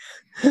kidding.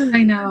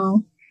 I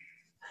know.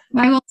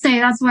 I will say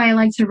that's why I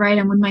like to write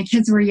them. When my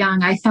kids were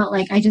young, I felt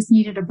like I just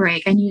needed a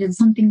break. I needed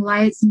something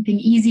light, something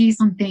easy,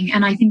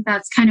 and I think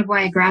that's kind of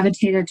why I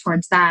gravitated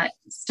towards that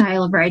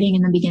style of writing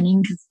in the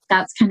beginning, because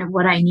that's kind of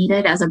what I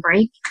needed as a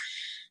break.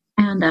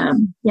 And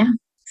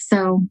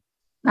so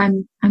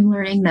I'm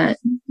learning that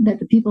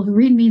the people who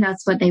read me,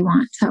 that's what they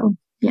want. So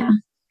yeah.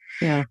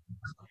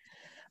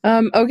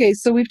 Okay,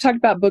 so we've talked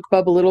about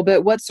BookBub a little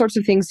bit. What sorts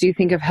of things do you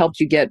think have helped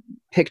you get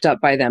picked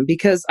up by them?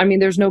 Because I mean,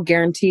 there's no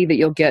guarantee that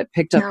you'll get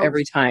picked up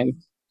every time.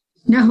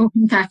 No,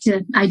 in fact,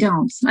 I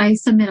don't. I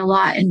submit a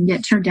lot and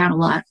get turned down a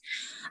lot.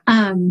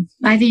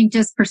 I think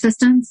just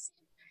persistence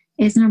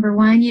is number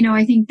one.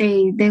 I think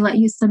they let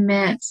you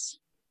submit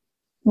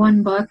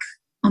one book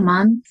a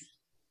month,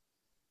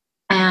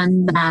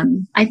 and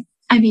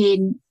I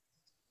mean,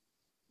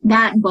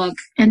 that book,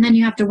 and then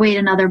you have to wait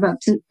another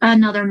month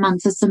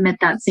to submit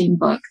that same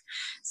book.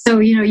 So,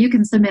 you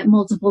can submit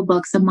multiple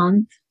books a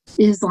month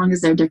as long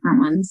as they're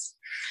different ones.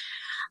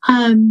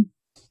 I'm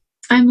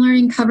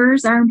learning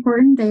covers are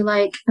important. They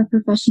like a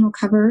professional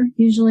cover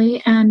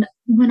usually. And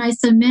when I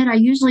submit, I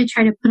usually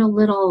try to put a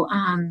little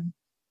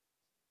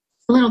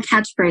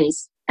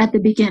catchphrase at the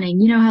beginning.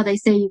 You know how they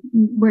say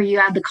where you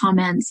add the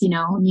comments,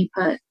 when you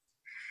put,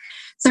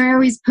 so I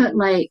always put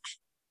like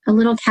a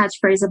little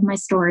catchphrase of my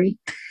story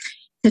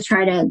to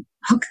try to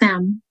hook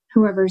them,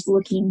 whoever's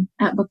looking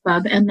at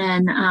BookBub. And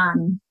then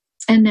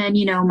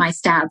my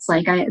stats,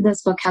 like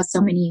this book has so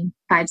many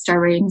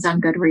 5-star ratings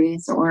on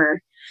Goodreads,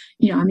 or,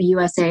 I'm a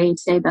USA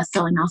Today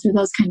bestselling author,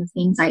 those kind of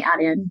things I add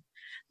in.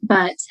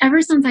 But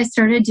ever since I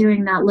started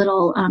doing that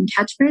little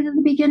catchphrase at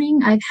the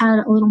beginning, I've had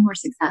a little more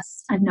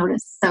success, I've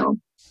noticed. So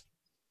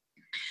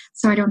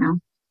I don't know.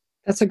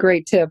 That's a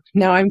great tip.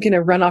 Now I'm going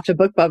to run off to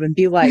BookBub and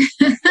be like,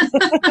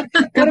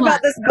 what about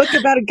this book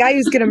about a guy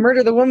who's going to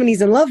murder the woman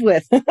he's in love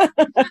with?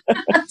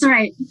 That's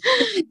right.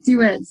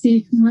 Do it.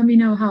 See, let me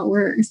know how it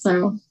works.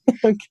 So,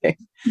 okay.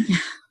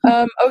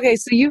 Yeah. Okay.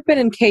 So you've been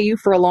in KU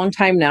for a long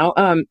time now,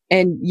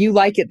 and you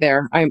like it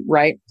there. I'm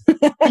right.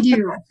 I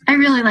do. I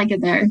really like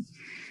it there.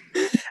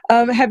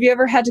 Have you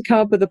ever had to come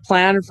up with a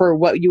plan for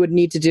what you would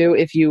need to do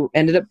if you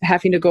ended up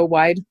having to go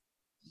wide?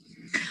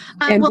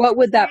 And what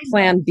would that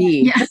plan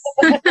be? Yes.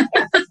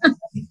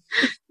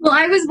 Well,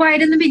 I was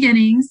wide in the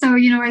beginning, so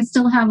I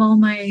still have all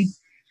my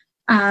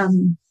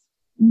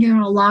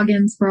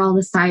logins for all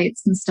the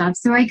sites and stuff,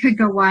 so I could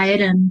go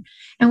wide. And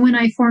when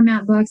I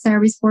format books, I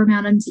always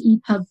format them to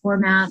EPUB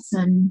formats,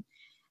 and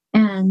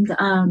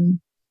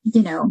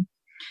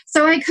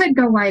so I could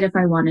go wide if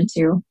I wanted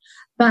to.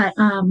 But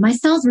my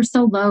sales were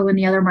so low in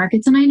the other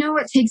markets, and I know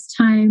it takes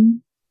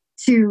time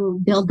to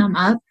build them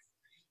up,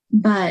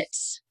 but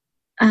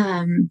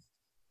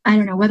I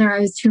don't know whether I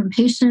was too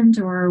impatient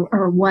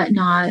or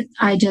whatnot.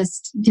 I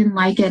just didn't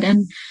like it.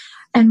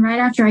 And right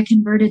after I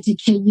converted to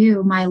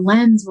KU, my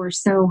lens were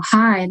so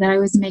high that I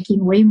was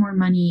making way more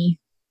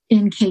money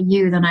in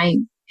KU than I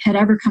had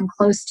ever come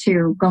close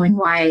to going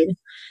wide.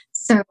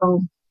 So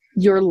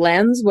your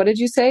lens, what did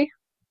you say?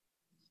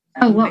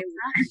 Oh, what was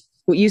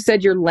that? You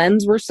said your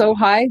lens were so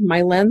high?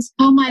 My lens?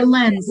 Oh, my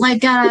lens.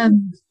 Like,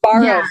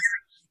 Borrows. Yeah.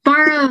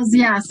 Borrows.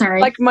 Yeah.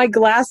 Sorry. Like my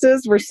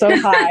glasses were so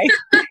high.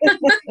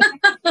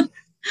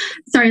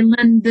 Sorry,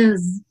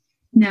 lenses.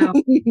 No,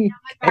 my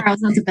borrows.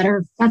 That's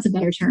a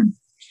better term.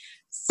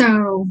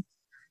 So,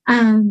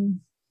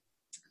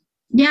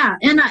 yeah.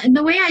 And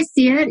the way I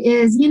see it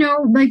is,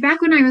 like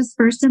back when I was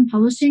first in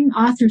publishing,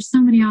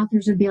 so many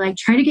authors would be like,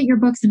 try to get your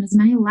books in as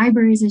many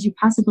libraries as you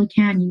possibly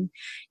can,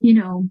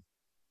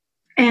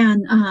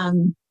 and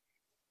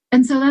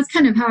so that's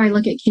kind of how I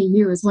look at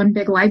KU, as one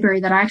big library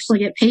that I actually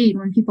get paid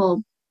when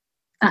people,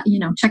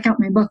 check out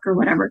my book or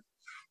whatever.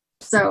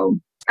 So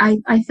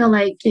I feel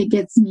like it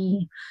gets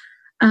me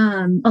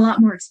a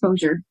lot more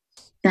exposure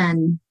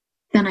than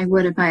I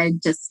would if I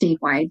had just stayed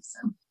wide. So,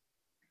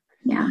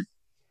 yeah.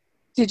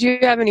 Did you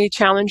have any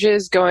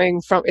challenges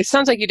going from, it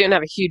sounds like you didn't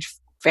have a huge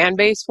fan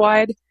base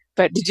wide,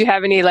 but did you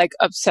have any like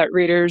upset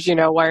readers,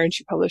 why aren't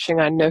you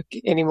publishing on Nook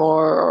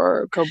anymore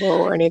or Kobo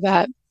or any of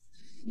that?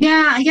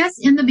 Yeah, I guess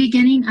in the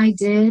beginning I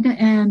did.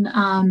 And,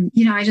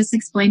 I just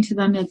explained to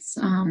them it's,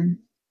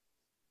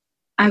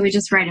 would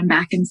just write them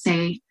back and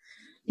say,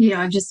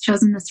 I've just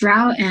chosen this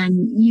route,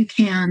 and you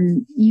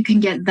can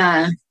get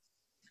the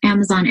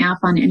Amazon app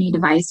on any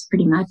device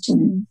pretty much.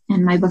 And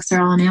my books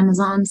are all on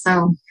Amazon.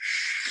 So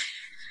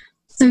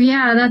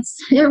yeah,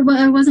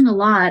 it wasn't a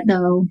lot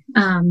though.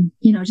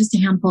 Just a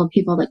handful of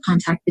people that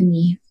contacted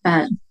me,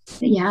 but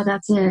yeah,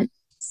 that's it.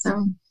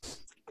 So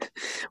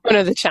one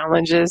of the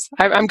challenges,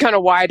 I'm kind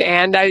of wide,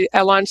 and I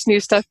launch new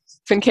stuff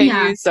in KU.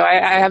 Yeah. So I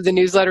have the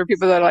newsletter.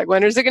 People that are like,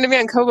 when is it going to be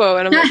on Kobo?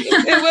 And I'm like,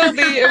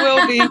 it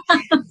will be.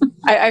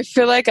 I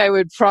feel like I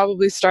would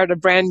probably start a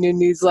brand new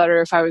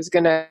newsletter if I was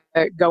going to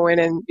go in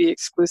and be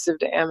exclusive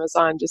to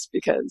Amazon, just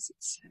because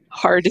it's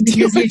hard to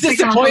deal with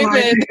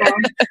disappointment.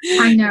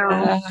 I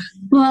know.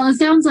 Well, it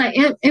sounds like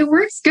it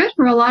works good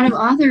for a lot of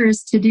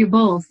authors to do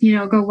both,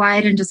 go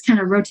wide and just kind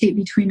of rotate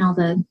between all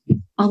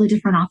the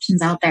different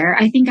options out there.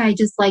 I think I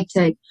just like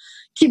to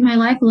keep my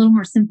life a little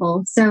more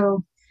simple.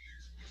 So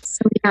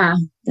yeah,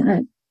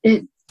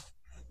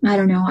 I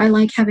don't know. I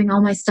like having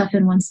all my stuff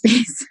in one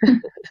space.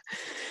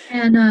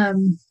 And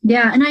and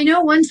I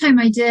know one time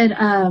I did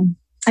a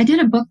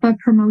BookBub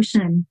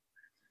promotion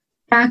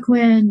back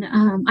when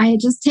I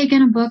had just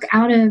taken a book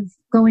out of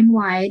going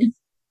wide,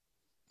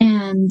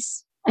 and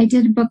I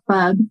did a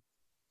BookBub.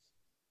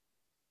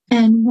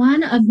 And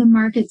one of the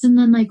markets, and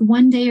then like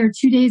 1 day or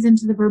 2 days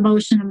into the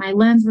promotion, and my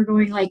lens were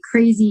going like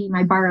crazy,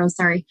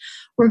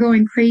 were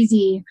going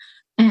crazy.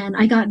 And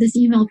I got this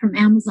email from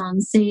Amazon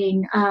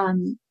saying,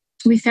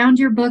 we found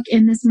your book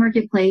in this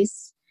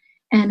marketplace,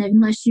 and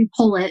unless you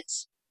pull it,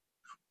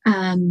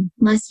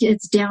 unless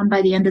it's down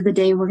by the end of the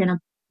day, we're gonna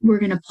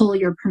pull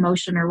your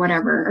promotion or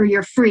whatever, or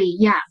you're free.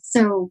 Yeah.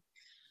 So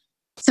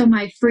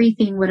my free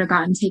thing would have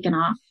gotten taken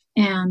off,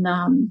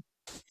 and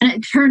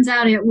it turns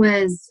out it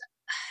was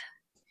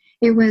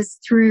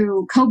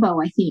through Kobo,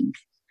 I think,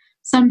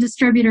 some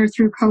distributor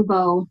through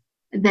Kobo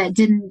that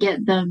didn't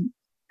get them.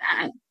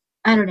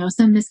 I don't know,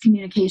 some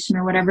miscommunication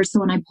or whatever. So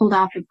when I pulled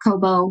off of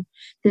Kobo,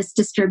 this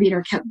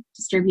distributor kept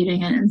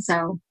distributing it. And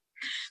so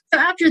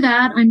after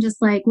that, I'm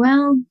just like,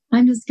 well,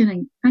 I'm just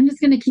going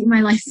to keep my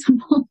life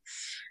simple,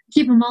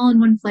 keep them all in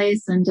one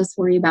place, and just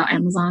worry about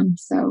Amazon.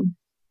 So.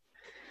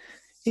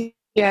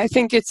 Yeah, I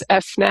think it's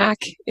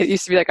FNAC. It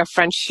used to be like a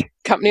French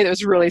company that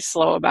was really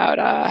slow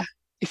about,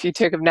 if you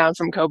took them down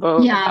from Kobo,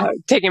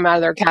 taking them out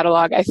of their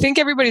catalog. I think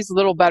everybody's a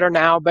little better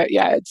now, but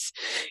yeah,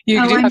 you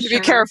do have to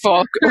be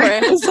careful.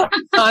 Amazon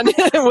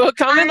will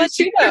come and let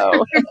you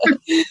know.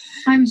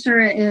 I'm sure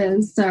it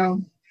is.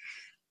 So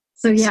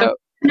yeah,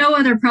 no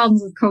other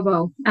problems with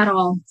Kobo at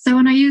all. So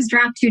when I use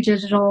Draft2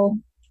 Digital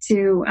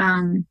to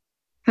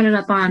put it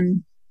up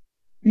on,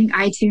 I think,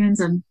 iTunes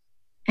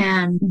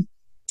and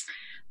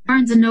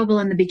Barnes & Noble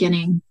in the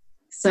beginning.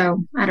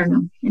 So I don't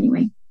know.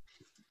 Anyway.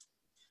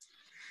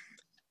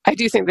 I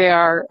do think they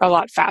are a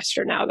lot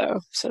faster now,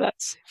 though. So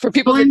that's for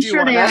people that do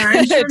want to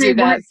I'm sure they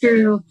work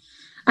through.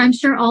 I'm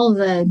sure all of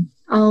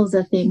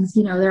the things.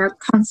 They're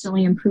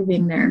constantly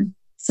improving their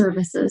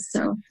services.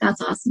 So that's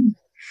awesome.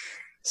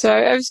 So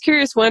I was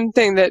curious. One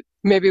thing that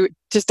maybe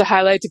just to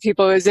highlight to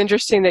people is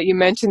interesting that you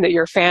mentioned that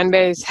your fan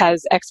base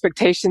has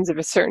expectations of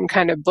a certain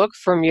kind of book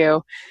from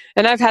you,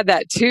 and I've had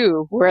that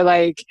too, where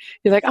like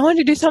you're like, I want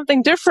to do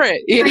something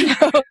different,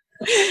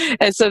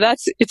 and so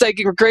it's like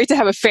great to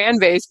have a fan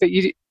base, but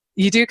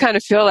you do kind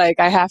of feel like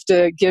I have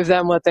to give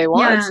them what they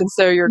want, since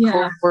they're your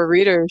core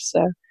readers.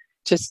 So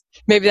just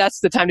maybe that's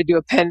the time to do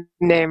a pen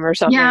name or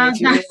something if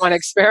you really want to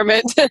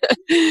experiment.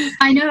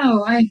 I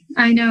know.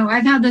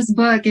 I've had this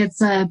book.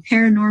 It's a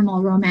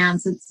paranormal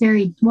romance. It's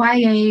very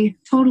YA,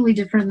 totally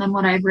different than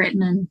what I've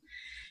written,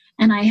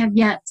 and I have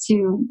yet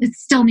to. It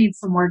still needs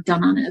some work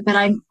done on it. But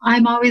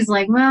I'm always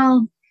like,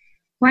 well,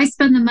 why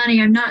spend the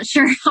money? I'm not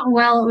sure how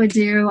well it would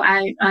do.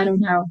 I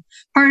don't know.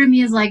 Part of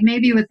me is like,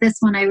 maybe with this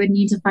one, I would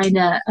need to find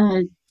a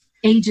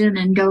agent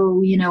and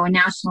go, a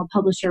national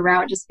publisher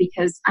route, just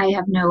because I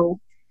have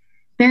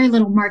very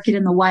little market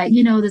in the white,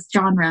 this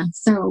genre.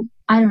 So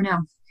I don't know.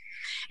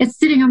 It's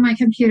sitting on my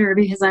computer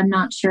because I'm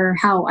not sure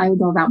how I would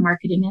go about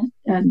marketing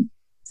it.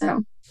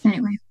 So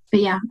anyway,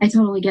 but yeah, I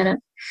totally get it.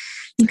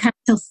 You kind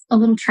of feel a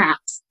little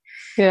trapped.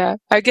 Yeah,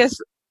 I guess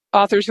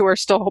authors who are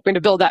still hoping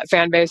to build that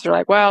fan base are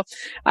like, well,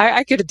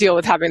 I could deal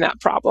with having that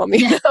problem.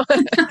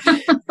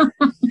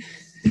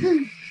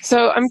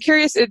 So I'm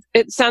curious,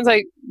 it sounds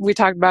like we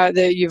talked about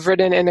that you've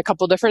written in a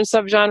couple different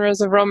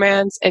subgenres of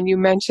romance, and you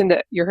mentioned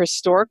that your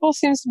historical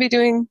seems to be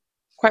doing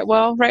quite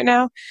well right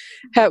now.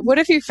 What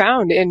have you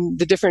found in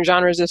the different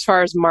genres as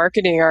far as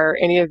marketing? Are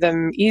any of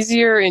them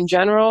easier in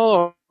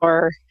general,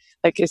 or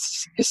like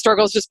is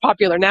historical just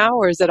popular now,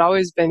 or has it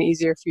always been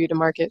easier for you to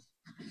market?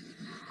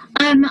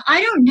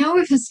 I don't know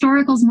if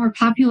historical is more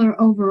popular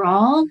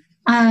overall.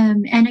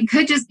 And it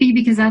could just be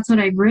because that's what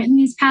I've written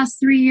these past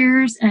 3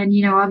 years. And,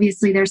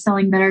 obviously they're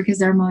selling better because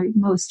they're my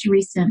most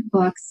recent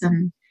books,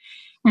 and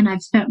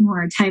I've spent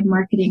more time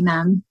marketing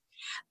them.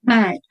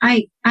 But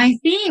I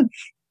think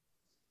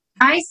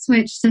I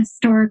switched to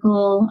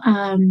historical,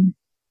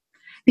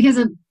 because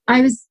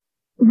I was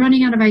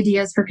running out of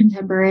ideas for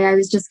contemporary. I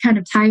was just kind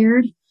of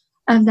tired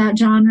of that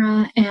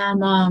genre.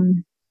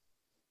 And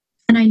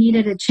and I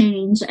needed a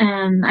change.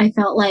 And I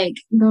felt like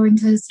going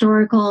to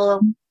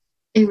historical,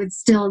 it would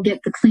still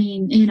get the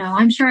clean,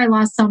 I'm sure I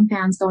lost some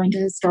fans going to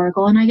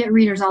historical, and I get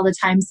readers all the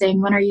time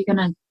saying, when are you going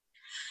to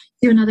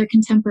do another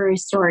contemporary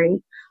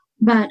story?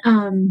 But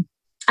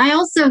I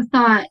also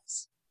thought,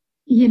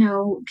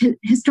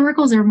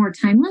 historicals are more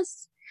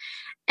timeless.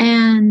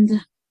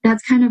 And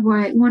that's kind of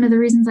one of the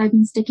reasons I've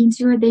been sticking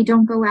to it. They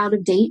don't go out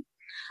of date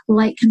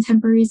like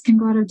contemporaries can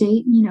go out of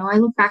date. I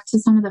look back to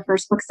some of the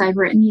first books I've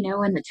written,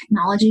 and the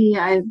technology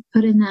I've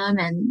put in them,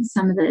 and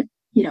some of the,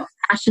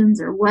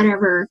 fashions or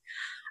whatever,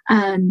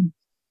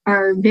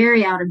 are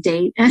very out of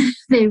date.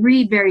 They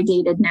read very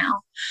dated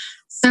now.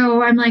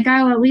 So I'm like,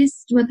 at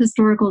least with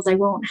historicals, I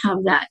won't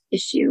have that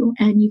issue,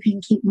 and you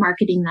can keep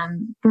marketing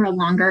them for a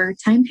longer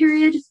time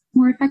period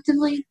more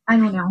effectively. I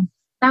don't know.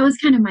 That was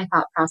kind of my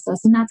thought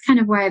process, and that's kind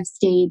of why I've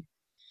stayed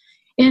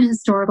in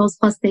historicals.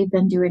 Plus, they've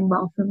been doing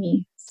well for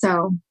me.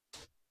 So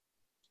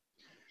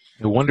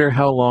I wonder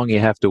how long you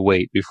have to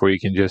wait before you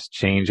can just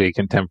change a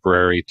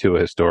contemporary to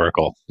a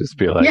historical. Just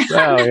be like,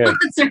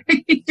 that's right.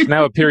 It's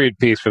now a period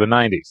piece for the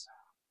 90s.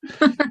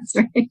 That's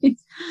right.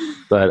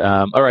 But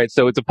all right,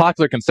 so it's a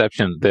popular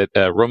conception that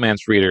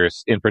romance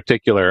readers in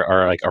particular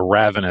are like a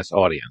ravenous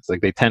audience.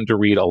 Like they tend to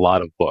read a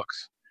lot of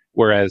books,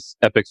 whereas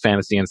epic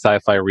fantasy and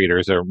sci-fi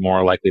readers are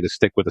more likely to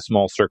stick with a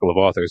small circle of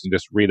authors and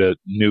just read a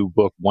new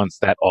book once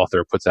that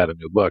author puts out a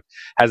new book.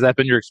 Has that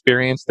been your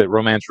experience, that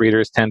romance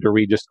readers tend to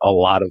read just a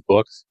lot of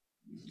books?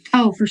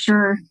 Oh, for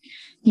sure.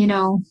 They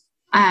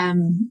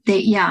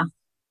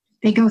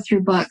go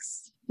through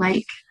books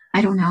like,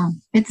 I don't know.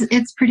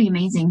 It's pretty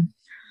amazing.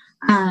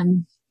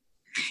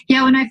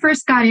 When I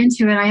first got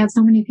into it, I had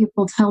so many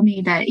people tell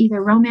me that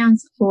either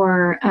romance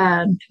or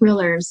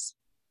thrillers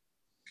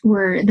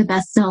were the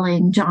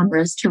best-selling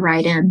genres to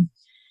write in.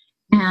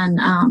 And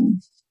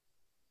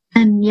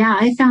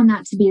I found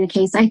that to be the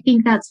case. I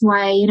think that's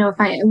why, if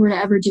I were to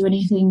ever do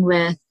anything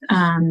with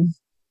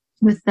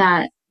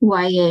that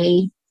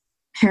YA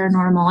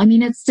paranormal,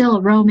 it's still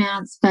a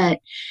romance, but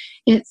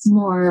it's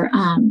more,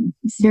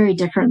 it's very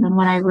different than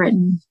what I've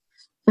written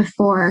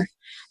before.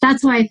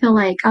 That's why I feel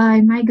like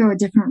I might go a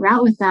different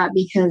route with that,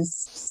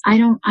 because I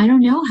don't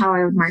know how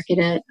I would market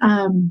it.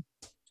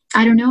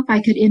 I don't know if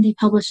I could indie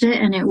publish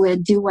it and it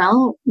would do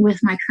well with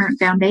my current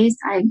fan base.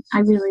 I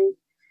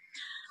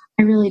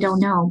really don't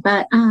know.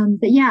 But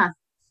yeah,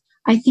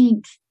 I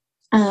think,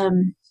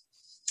 in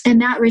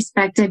that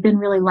respect, I've been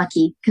really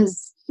lucky,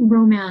 because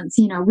romance,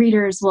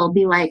 readers will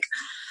be like,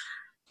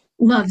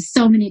 love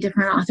so many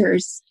different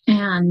authors,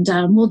 and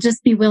will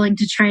just be willing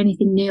to try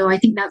anything new. I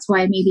think that's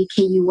why maybe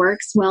KU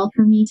works well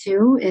for me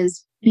too,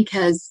 is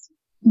because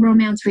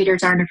romance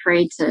readers aren't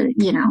afraid to,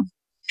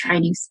 try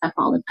new stuff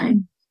all the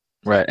time.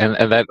 Right. And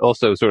that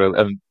also sort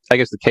of, I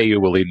guess the KU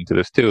will lead into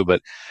this too,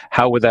 but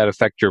how would that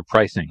affect your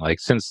pricing? Like,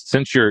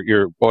 since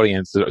your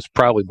audience is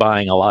probably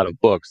buying a lot of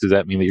books, does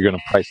that mean that you're going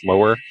to price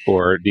lower,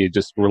 or do you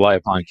just rely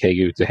upon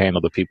KU to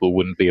handle the people who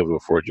wouldn't be able to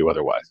afford you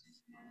otherwise?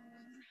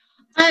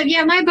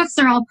 My books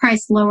are all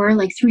priced lower,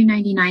 like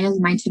 $3.99 is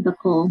my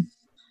typical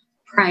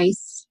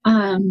price.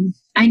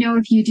 I know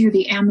if you do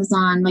the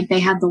Amazon, like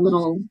they have the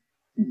little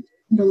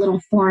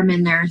form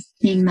in their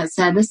thing that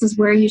said, this is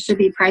where you should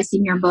be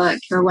pricing your book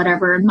or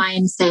whatever. And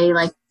mine say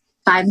like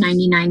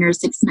 $5.99 or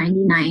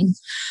 $6.99.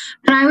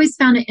 But I always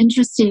found it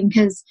interesting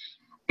because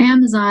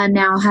Amazon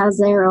now has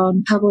their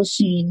own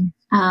publishing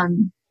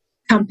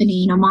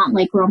company,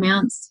 Montlake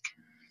Romance,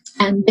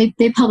 and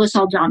they publish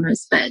all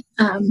genres. But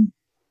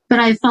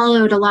I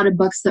followed a lot of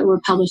books that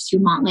were published through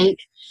Montlake,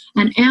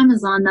 and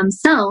Amazon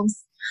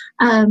themselves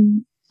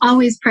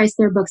always price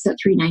their books at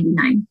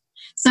 $3.99.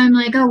 So I'm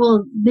like, oh,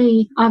 well,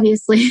 they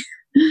obviously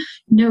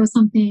know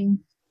something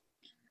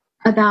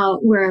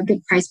about where a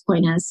good price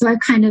point is. So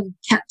I've kind of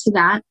kept to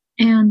that.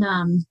 And,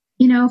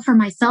 for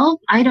myself,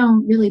 I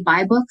don't really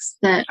buy books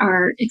that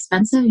are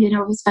expensive,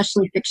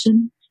 especially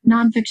fiction.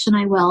 Nonfiction,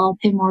 I'll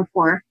pay more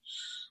for.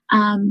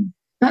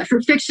 But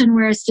for fiction,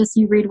 where it's just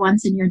you read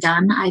once and you're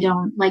done, I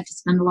don't like to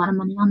spend a lot of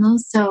money on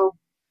those. So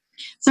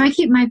I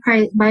keep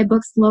my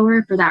books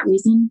lower for that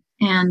reason.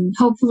 And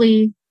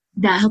hopefully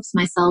that helps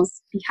my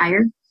sales be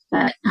higher.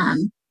 But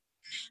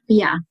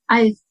yeah,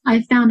 I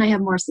found I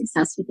have more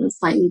success with a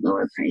slightly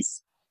lower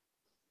price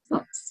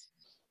books.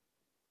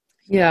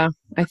 Yeah,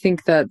 I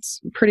think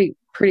that's pretty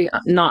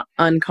not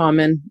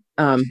uncommon,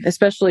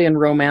 especially in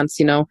romance.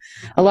 A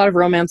lot of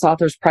romance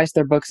authors price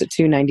their books at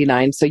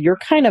 $2.99, so you're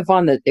kind of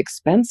on the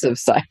expensive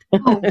side.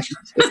 Oh.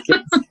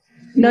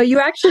 No, you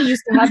actually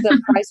used to have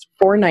them priced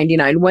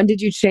 $4.99. When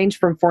did you change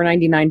from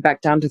 $4.99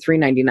 back down to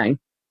 $3.99?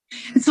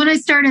 It's when I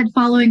started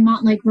following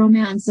Montlake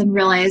Romance and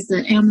realized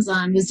that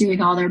Amazon was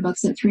doing all their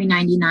books at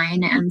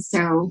 $3.99, and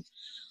so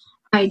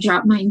I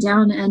dropped mine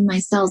down and my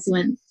sales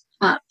went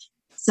up.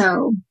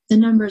 So the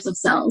numbers of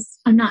sales,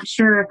 I'm not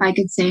sure if I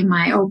could say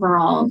my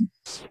overall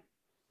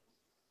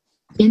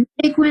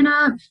intake went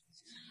up,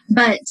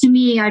 but to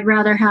me, I'd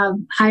rather have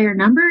higher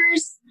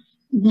numbers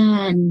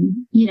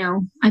than,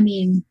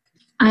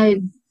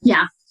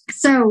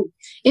 So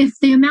if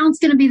the amount's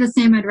going to be the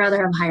same, I'd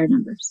rather have higher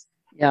numbers.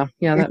 Yeah,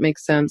 that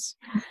makes sense.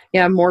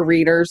 Yeah, more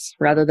readers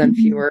rather than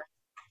fewer.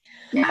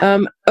 Yeah.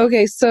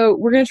 Okay, so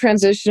we're going to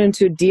transition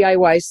into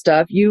DIY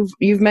stuff. You've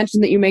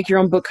mentioned that you make your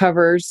own book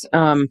covers,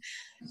 and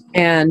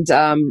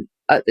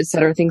et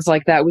cetera, things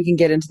like that. We can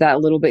get into that a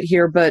little bit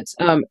here, but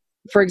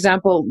for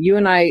example, you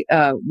and I,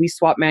 we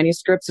swap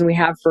manuscripts, and we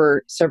have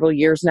for several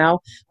years now,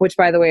 which,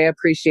 by the way, I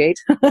appreciate.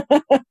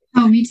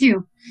 Oh, me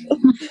too.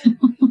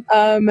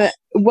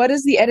 What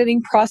is the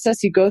editing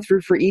process you go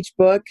through for each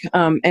book,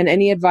 and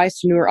any advice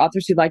to newer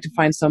authors who'd like to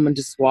find someone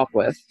to swap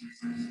with?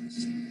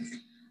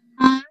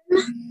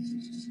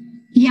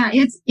 Yeah,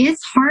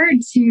 it's hard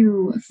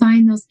to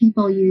find those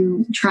people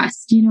you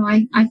trust.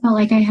 I felt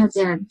like I had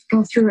to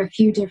go through a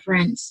few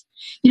different,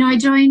 I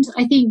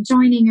think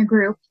joining a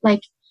group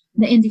like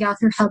the Indie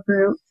Author Hub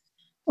group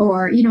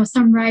or,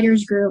 some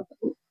writers group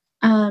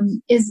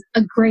is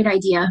a great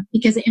idea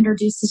because it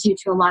introduces you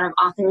to a lot of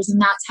authors.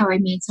 And that's how I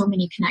made so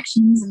many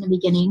connections in the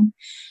beginning.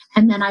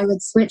 And then I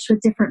would switch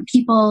with different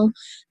people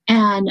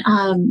and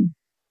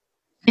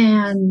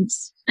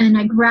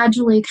I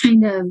gradually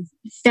kind of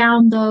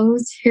found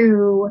those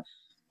who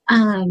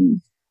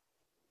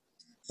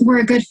were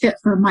a good fit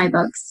for my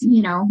books,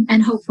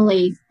 and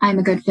hopefully I'm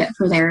a good fit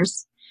for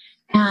theirs.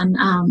 And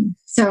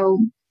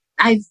so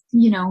I've,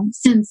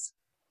 since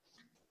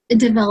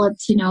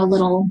developed, a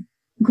little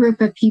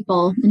group of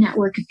people, a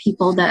network of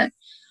people that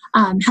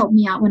help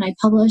me out when I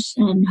publish,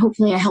 and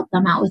hopefully I help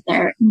them out with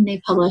when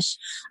they publish.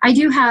 I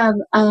do have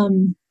a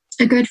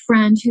good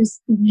friend who's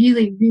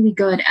really, really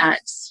good at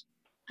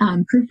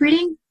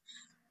proofreading,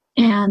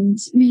 and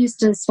we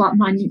used to swap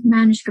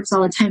manuscripts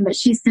all the time, but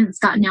she's since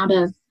gotten out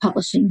of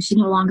publishing. She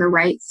no longer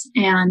writes,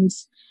 and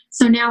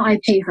so now I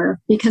pay her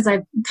because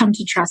I've come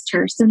to trust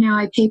her. So now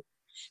I pay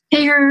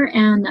her,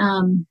 and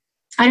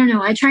I don't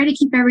know, I try to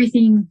keep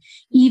everything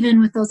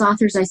even with those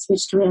authors I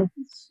switched with.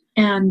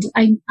 And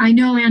I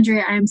know,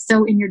 Andrea, I am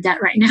so in your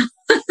debt right now.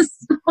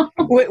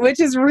 Which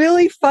is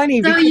really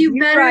funny. So because you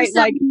better write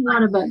like a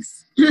lot of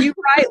books. You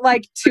write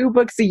like 2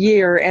 books a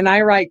year, and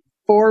I write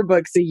 4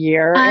 books a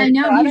year. I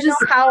know. So I don't know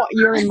how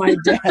you're in my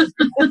debt.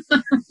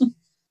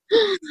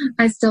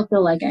 I still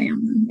feel like I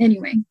am.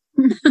 Anyway.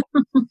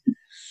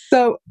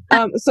 So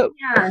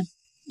yeah.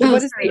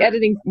 What's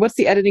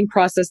the editing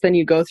process then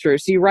you go through?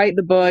 So you write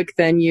the book,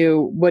 then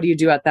what do you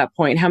do at that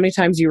point? How many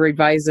times do you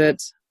revise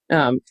it?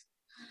 A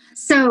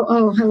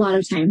lot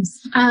of times.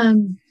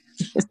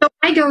 So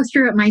I go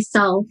through it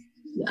myself,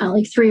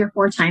 like 3 or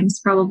 4 times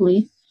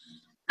probably.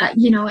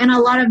 And a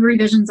lot of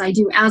revisions I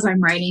do as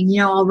I'm writing.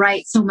 I'll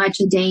write so much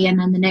a day, and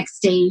then the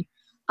next day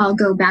I'll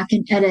go back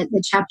and edit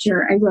the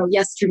chapter I wrote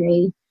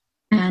yesterday,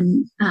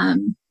 and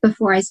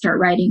before I start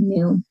writing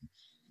new.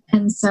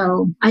 And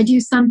so I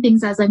do some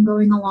things as I'm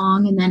going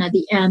along, and then at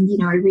the end,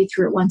 I read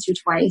through it once or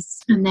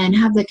twice, and then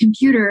have the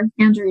computer,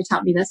 Andrea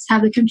taught me this,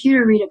 have the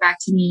computer read it back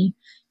to me,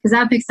 because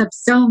that picks up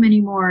so many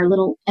more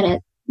little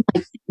edit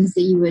like things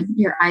that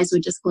your eyes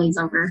would just glaze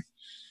over.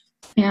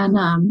 And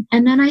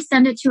then I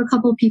send it to a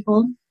couple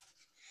people.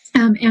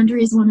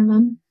 Andrea is one of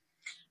them,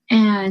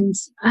 and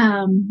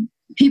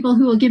people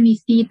who will give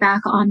me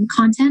feedback on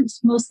content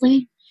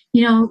mostly,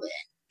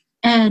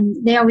 and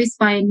they always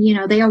find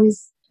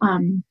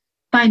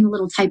the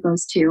little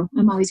typos too.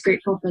 I'm always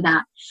grateful for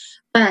that.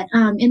 But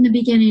in the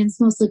beginning,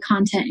 it's mostly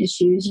content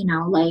issues,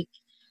 like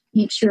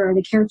make sure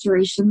the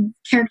characterization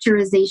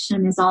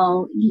is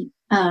all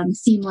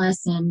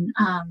seamless, and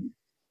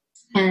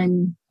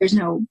there's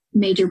no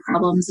major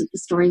problems with the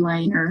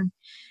storyline. Or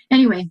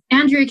anyway,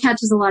 Andrea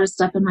catches a lot of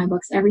stuff in my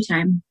books every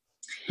time.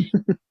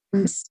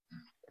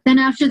 Then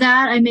after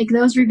that, I make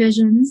those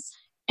revisions,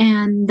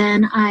 and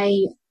then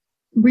I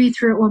read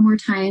through it one more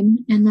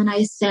time, and then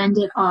I send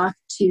it off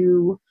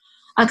to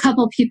a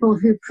couple people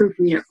who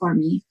proofread it for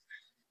me.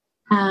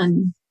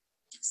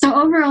 So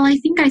overall, I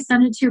think I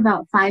send it to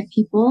about 5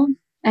 people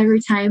every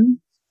time.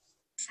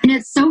 And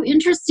it's so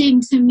interesting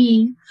to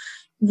me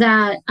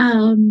that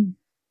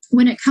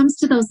when it comes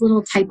to those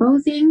little typo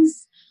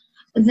things,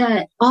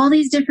 that all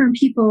these different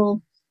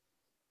people,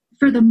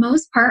 for the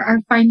most part,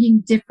 are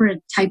finding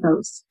different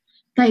typos.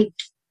 Like,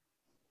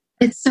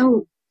 it's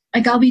so,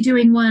 like, I'll be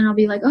doing one, I'll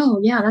be like, oh,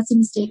 yeah, that's a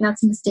mistake.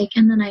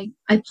 And then I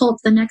pull up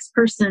the next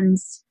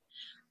person's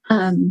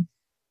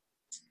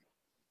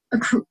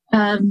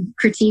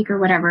critique or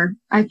whatever.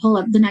 I pull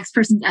up the next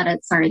person's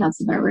edit. Sorry,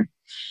 that's a better word.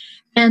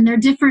 And they're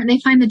different. They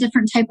find the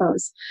different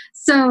typos.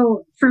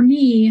 So for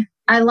me,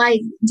 I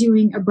like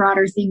doing a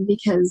broader thing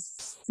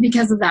because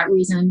of that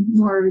reason.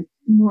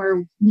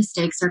 More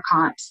mistakes are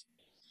caught.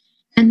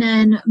 And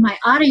then my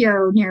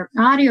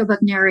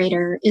audiobook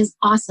narrator is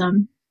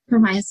awesome for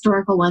my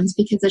historical ones,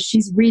 because as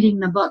she's reading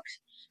the book,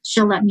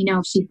 she'll let me know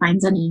if she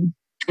finds any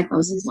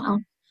typos as well.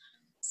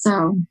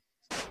 So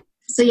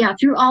yeah,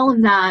 through all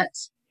of that,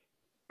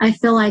 I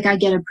feel like I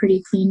get a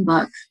pretty clean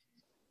book.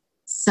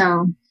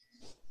 So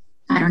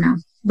I don't know,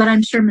 but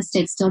I'm sure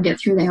mistakes still get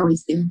through. They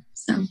always do.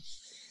 So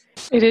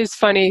it is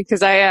funny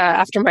because I,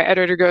 after my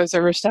editor goes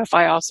over stuff,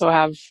 I also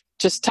have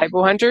just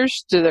typo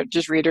hunters? Do they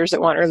just readers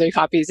that want early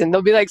copies? And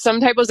there'll be like some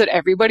typos that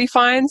everybody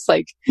finds,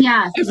 like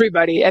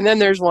everybody. And then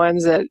there's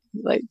ones that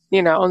like,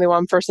 only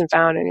one person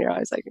found, and you're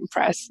always like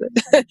impressed.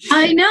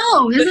 I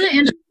know. Isn't it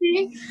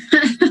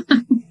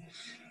interesting?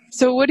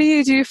 So what do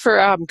you do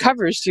for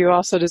covers? Do you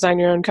also design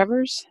your own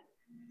covers?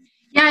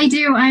 Yeah, I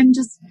do.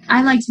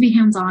 I like to be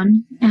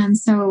hands-on. And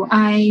so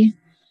I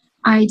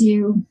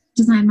do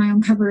design my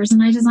own covers,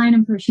 and I design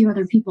them for a few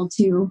other people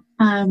too.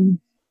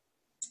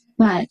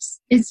 But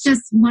it's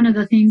just one of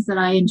the things that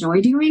I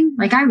enjoy doing.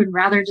 Like, I would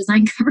rather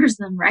design covers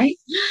than write,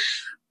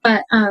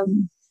 but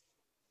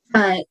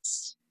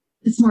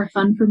it's more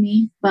fun for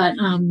me. But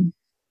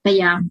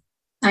yeah,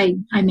 I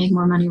make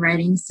more money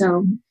writing.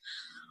 So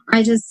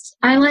I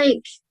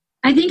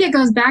think it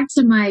goes back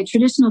to my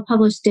traditional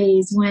published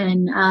days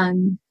when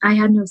I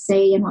had no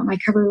say in what my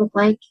cover looked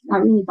like.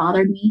 That really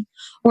bothered me.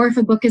 Or if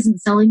a book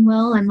isn't selling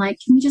well, I'm like,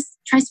 can we just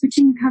try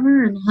switching the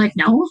cover? And they're like,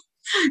 no,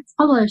 it's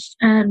published.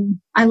 And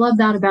I love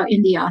that about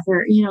indie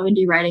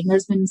writing.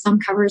 There's been some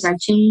covers I've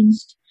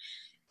changed.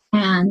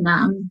 And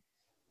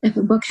if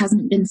a book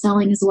hasn't been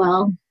selling as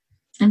well,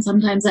 and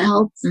sometimes it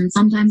helps and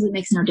sometimes it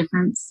makes no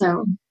difference.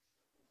 So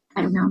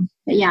I don't know.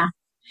 But yeah,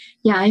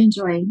 I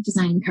enjoy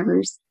designing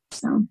covers.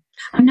 So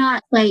I'm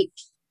not like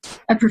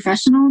a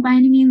professional by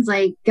any means.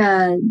 Like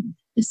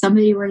if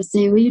somebody were to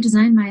say, will you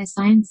design my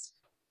science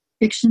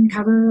fiction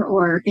cover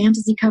or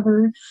fantasy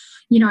cover?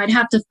 I'd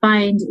have to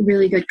find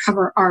really good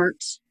cover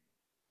art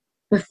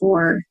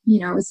before,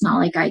 it's not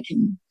like I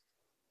can.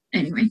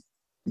 Anyway.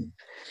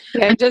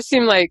 Yeah, it does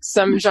seem like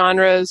some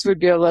genres would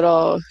be a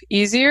little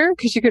easier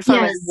because you could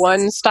find like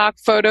one stock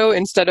photo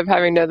instead of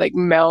having to like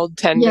meld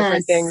 10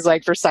 different things.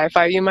 Like for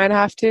sci-fi, you might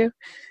have to.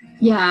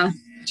 Yeah.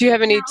 Do you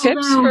have any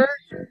tips for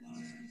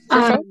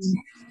folks?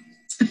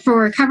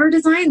 For cover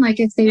design? Like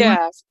if they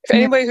want for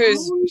anybody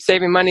who's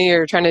saving money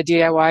or trying to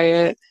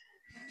DIY it?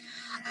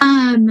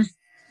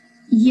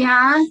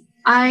 Yeah,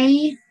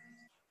 I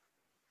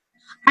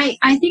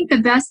think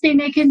the best thing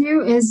they can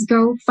do is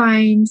go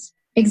find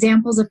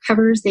examples of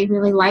covers they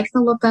really like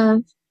the look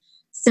of,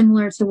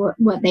 similar to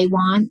what they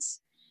want.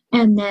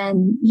 And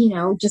then,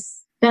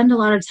 just spend a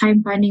lot of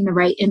time finding the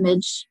right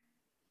image.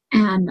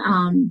 And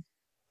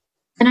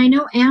I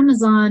know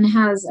Amazon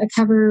has a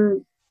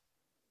cover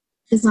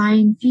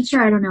design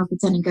feature. I don't know if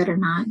it's any good or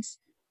not,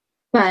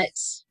 but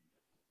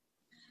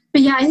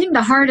yeah, I think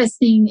the hardest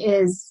thing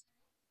is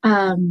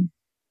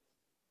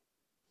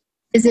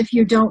if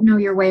you don't know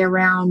your way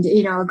around,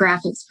 a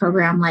graphics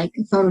program like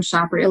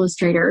Photoshop or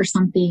Illustrator or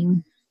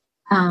something.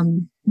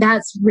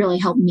 That's really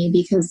helped me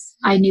because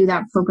I knew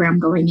that program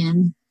going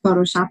in,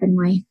 Photoshop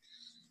anyway.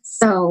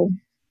 So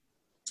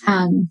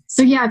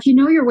yeah, if you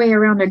know your way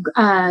around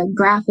a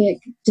graphic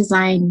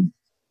design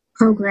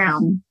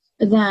program,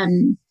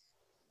 then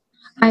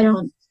and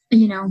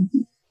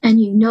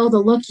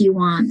the look you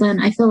want, then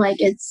I feel like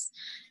it's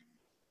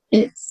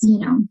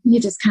you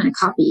just kind of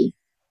copy,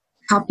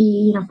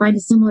 find a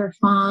similar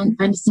font,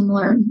 find a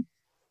similar,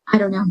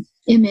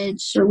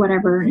 image or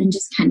whatever, and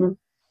just kind of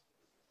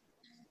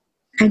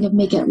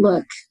make it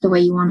look the way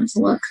you want it to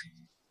look.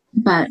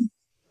 But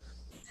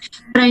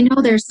I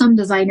know there's some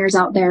designers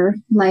out there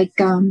like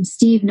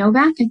Steve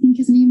Novak, I think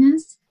his name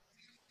is.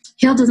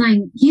 He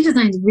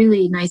designs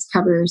really nice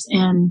covers,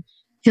 and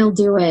he'll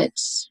do it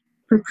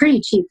for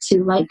pretty cheap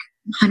too, like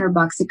 $100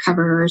 a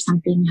cover or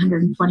something,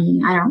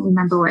 120. I don't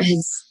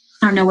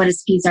know what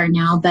his fees are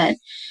now, but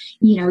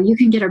you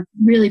can get a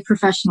really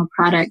professional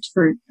product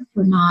for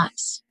not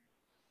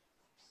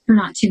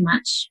too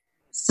much.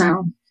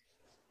 So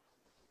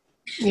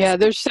yeah,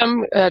 there's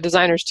some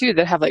designers too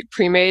that have like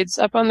pre-mades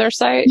up on their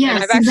site.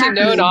 Yes, and I've actually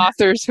known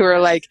authors who are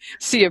like,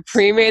 see a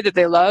pre-made that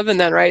they love and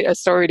then write a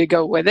story to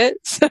go with it.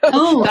 So that's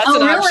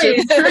an really?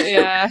 option.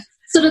 Yeah.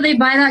 So do they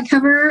buy that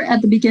cover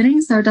at the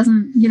beginning so it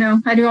doesn't,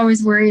 I do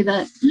always worry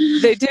that...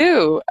 They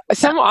do.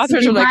 Some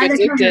authors are like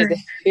addicted.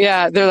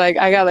 Yeah, they're like,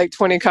 I got like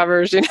 20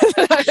 covers.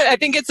 I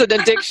think it's an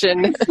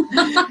addiction.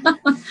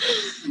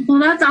 Well,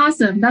 that's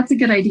awesome. That's a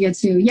good idea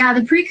too. Yeah,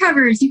 the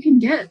pre-covers you can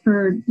get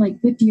for like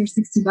 $50 or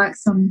 $60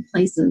 some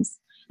places.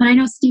 And I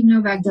know Steve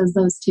Novak does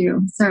those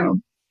too. So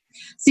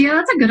yeah,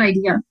 that's a good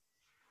idea.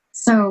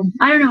 So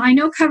I don't know. I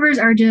know covers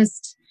are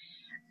just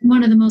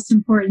one of the most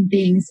important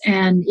things.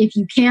 And if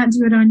you can't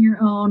do it on your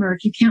own, or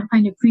if you can't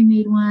find a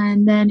pre-made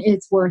one, then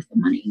it's worth the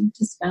money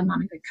to spend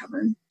on a good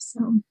cover.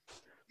 So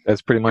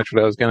that's pretty much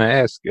what I was going to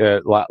ask.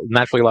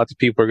 Naturally, lots of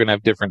people are going to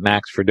have different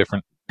knacks for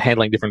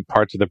handling different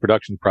parts of the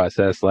production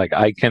process. Like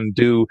I can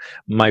do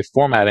my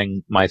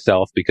formatting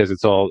myself because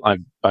it's all,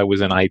 I was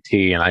in IT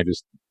and I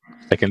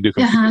can do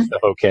computer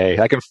stuff okay.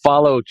 I can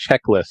follow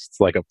checklists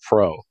like a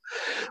pro,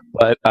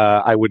 but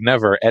I would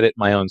never edit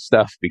my own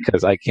stuff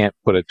because I can't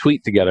put a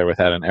tweet together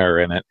without an error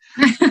in it.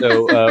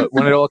 So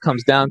when it all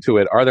comes down to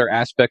it, are there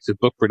aspects of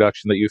book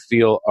production that you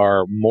feel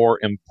are more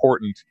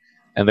important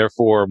and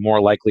therefore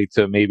more likely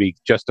to maybe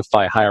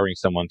justify hiring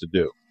someone to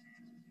do?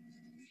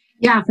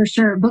 Yeah, for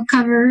sure. Book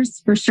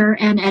covers, for sure,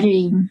 and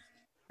editing,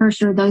 for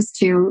sure. Those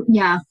two.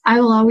 Yeah, I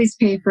will always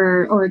pay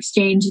for or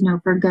exchange,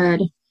 for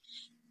good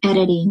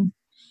editing.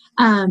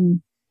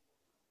 And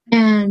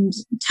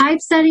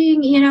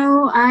typesetting,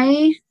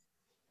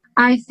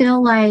 I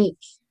feel like,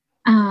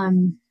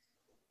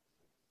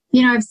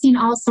 I've seen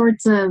all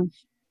sorts of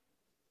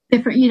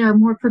different,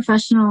 more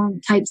professional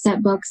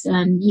typeset books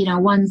and,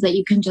 ones that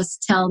you can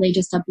just tell they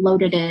just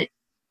uploaded it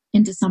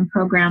into some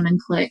program and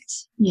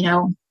clicked,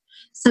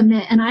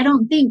 submit. And I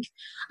don't think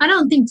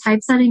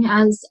typesetting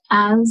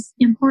as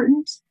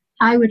important.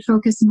 I would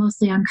focus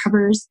mostly on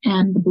covers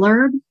and the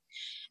blurb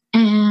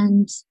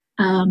and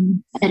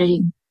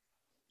editing.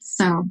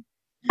 So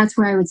that's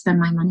where I would spend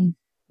my money.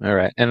 All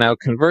right. And now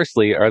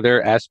conversely, are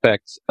there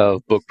aspects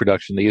of book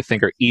production that you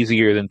think are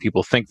easier than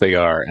people think they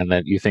are and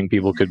that you think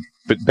people could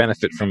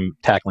benefit from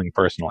tackling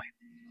personally?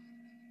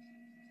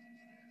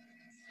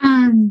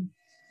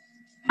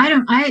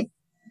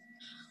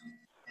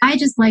 I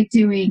just like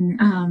doing,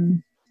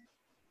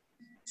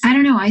 I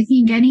don't know. I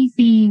think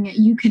anything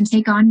you can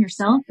take on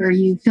yourself or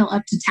you feel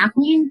up to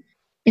tackling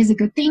is a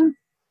good thing,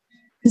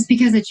 just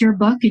because it's your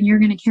book and you're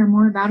going to care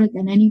more about it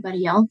than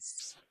anybody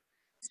else.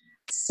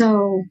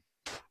 So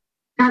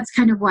that's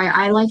kind of why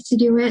I like to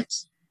do it,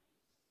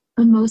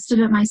 most of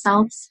it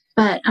myself.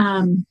 But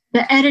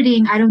the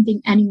editing, I don't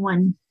think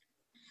anyone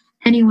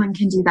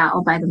can do that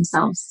all by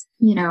themselves.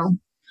 You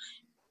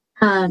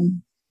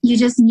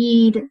just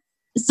need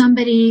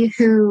somebody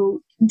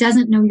who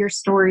doesn't know your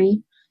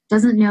story,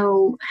 hasn't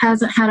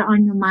had it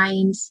on your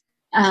mind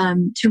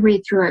to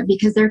read through it,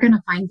 because they're going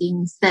to find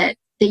things that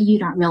you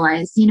don't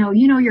realize. You know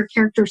your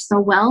characters so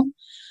well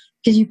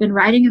because you've been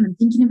writing them and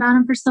thinking about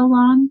them for so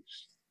long.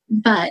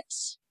 But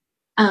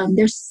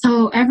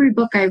every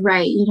book I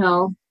write,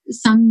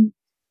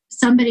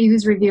 somebody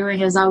who's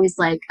reviewing is always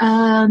like,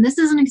 this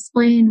isn't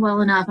explained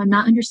well enough. I'm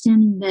not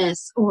understanding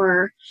this,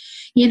 or,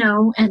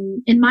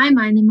 and in my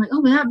mind, I'm like,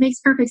 oh, well, that makes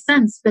perfect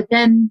sense. But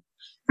then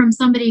from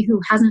somebody who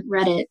hasn't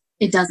read it,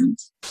 it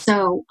doesn't.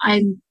 So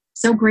I'm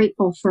so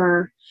grateful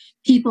for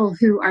people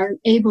who are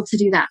able to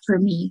do that for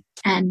me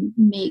and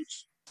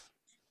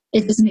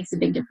it just makes a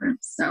big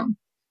difference. So.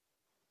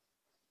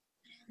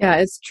 Yeah,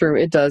 it's true.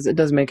 It does. It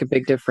does make a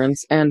big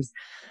difference. And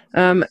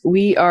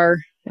we are,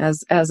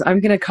 as I'm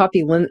going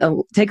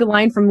to take a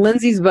line from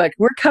Lindsay's book.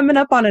 We're coming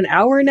up on an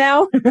hour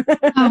now.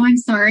 Oh, I'm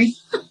sorry.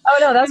 Oh,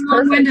 no, that's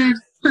perfect.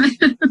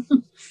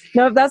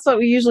 No, that's what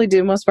we usually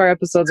do. Most of our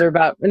episodes are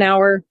about an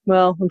hour.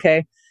 Well,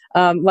 okay.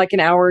 Like an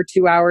hour,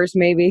 2 hours,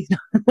 maybe.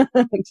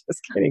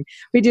 Just kidding.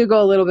 We do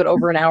go a little bit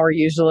over an hour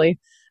usually.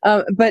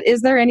 But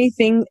is there any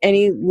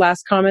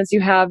last comments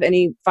you have,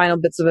 any final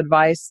bits of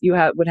advice you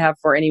would have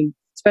for any,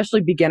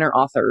 especially beginner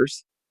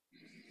authors?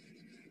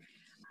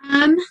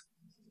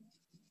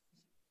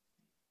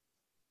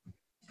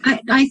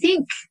 I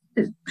think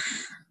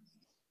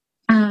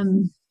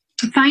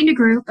find a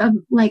group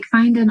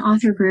find an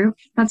author group.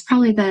 That's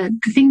probably the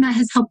thing that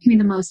has helped me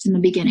the most in the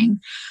beginning,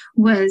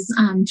 was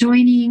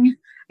joining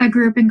a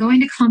group and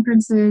going to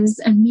conferences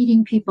and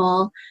meeting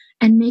people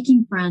and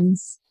making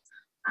friends.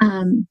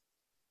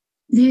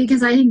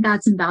 Because I think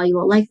that's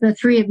invaluable. Like the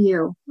three of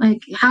you,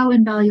 how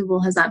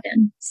invaluable has that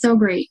been? So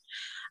great.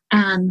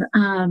 And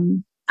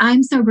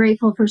I'm so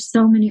grateful for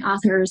so many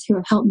authors who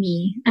have helped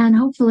me, and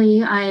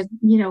hopefully I've,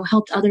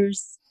 helped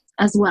others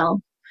as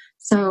well.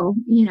 So,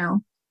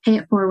 pay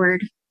it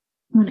forward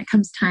when it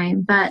comes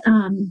time. But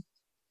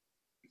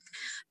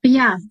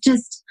yeah,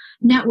 just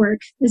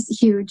network is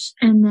huge.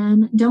 And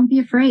then don't be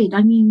afraid.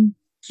 I mean,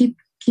 keep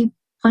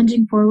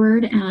plunging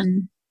forward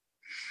and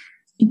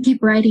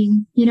keep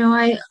writing.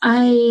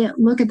 I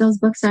look at those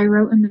books I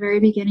wrote in the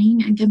very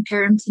beginning and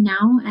compare them to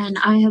now, and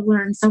I have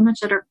learned so much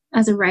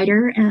as a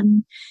writer.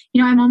 And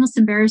I'm almost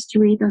embarrassed to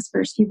read those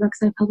first few books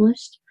I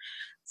published.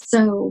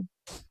 So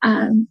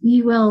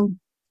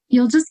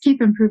you'll just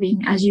keep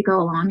improving as you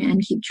go along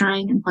and keep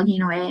trying and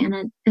plugging away,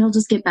 and it'll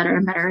just get better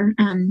and better.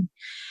 And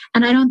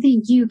I don't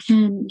think you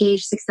can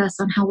gauge success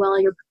on how well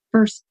your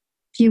first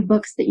few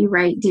books that you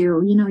write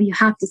do. You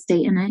have to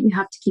stay in it. You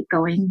have to keep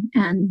going,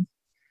 and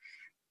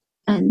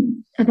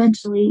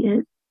eventually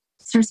it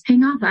starts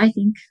paying off, I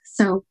think.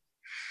 So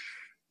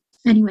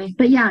anyway,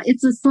 but yeah,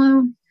 it's a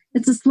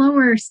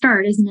slower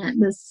start, isn't it?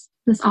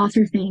 This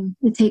author thing.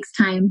 It takes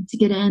time to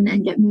get in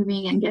and get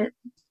moving and get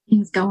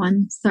things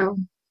going. So,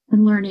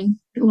 and the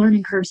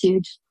learning curve's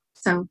huge.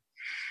 So.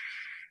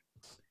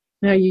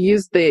 Now you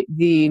use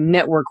the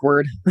network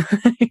word.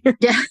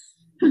 Yeah.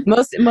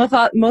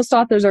 Most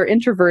authors are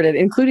introverted,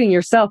 including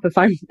yourself, if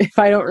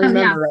I don't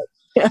remember right.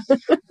 Yeah.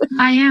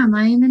 I am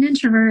an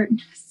introvert.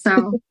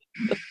 So,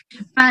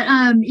 but,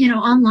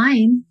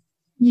 online,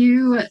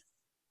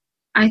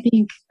 I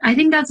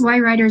think that's why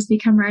writers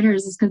become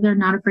writers, is because they're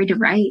not afraid to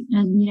write.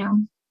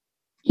 And,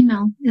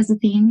 email is a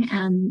thing,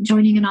 and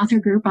joining an author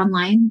group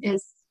online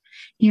is,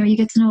 you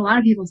get to know a lot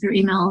of people through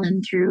email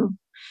and through,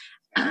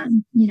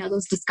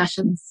 those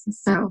discussions.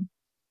 So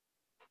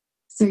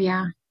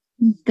yeah,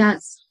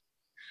 that's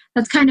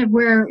kind of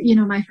where,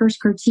 my first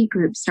critique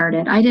group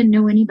started. I didn't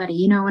know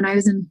anybody, when I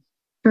was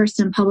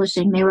first in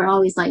publishing, they were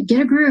always like, get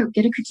a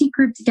critique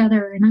group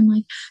together. And I'm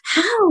like,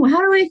 how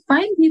do I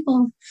find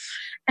people?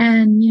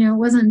 And, it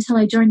wasn't until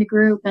I joined a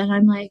group and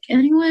I'm like,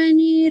 anyone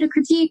need a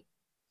critique,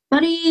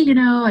 buddy?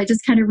 I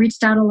just kind of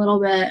reached out a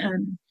little bit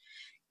and,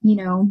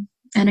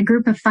 and a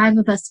group of 5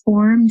 of us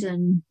formed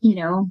and,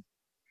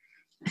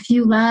 a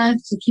few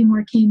left, a few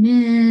more came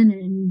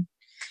in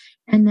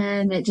and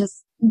then it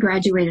just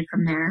graduated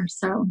from there.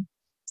 So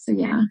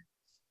yeah.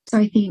 So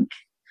I think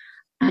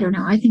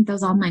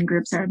those online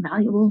groups are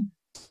invaluable.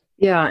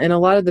 Yeah, and a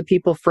lot of the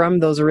people from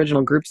those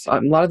original groups,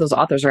 a lot of those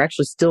authors are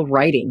actually still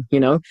writing,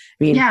 I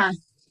mean, yeah.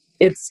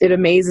 It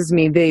amazes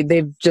me.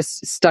 They've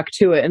just stuck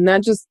to it. And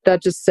that just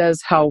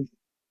says how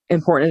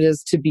important it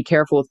is to be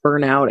careful with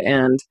burnout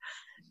and,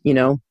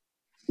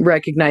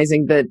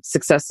 recognizing that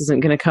success isn't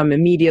going to come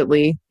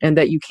immediately and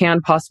that you can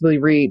possibly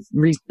reach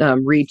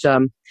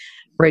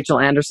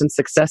Rachel Anderson's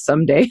success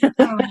someday.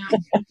 Oh,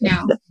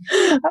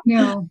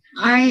 no.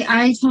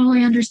 I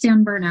totally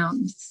understand burnout.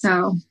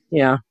 So,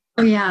 yeah.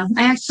 Oh, yeah.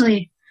 I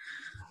actually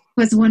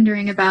was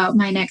wondering about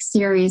my next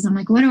series. I'm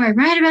like, what do I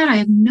write about? I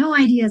have no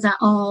ideas at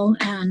all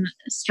and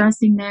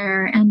stressing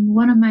there. And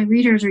one of my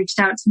readers reached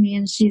out to me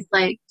and she's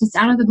like, just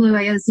out of the blue,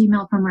 I got this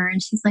email from her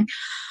and she's like,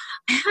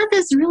 I had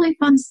this really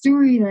fun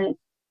story that,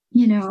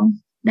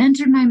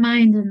 entered my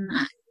mind and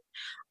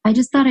I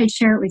just thought I'd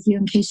share it with you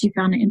in case you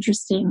found it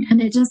interesting.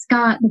 And it just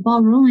got the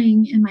ball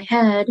rolling in my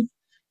head.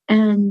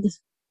 And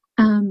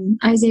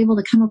I was able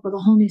to come up with a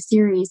whole new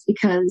series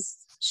because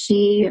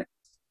she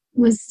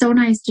was so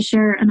nice to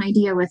share an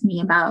idea with me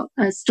about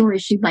a story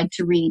she'd like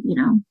to read,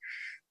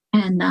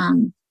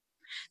 And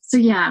so,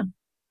 yeah,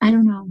 I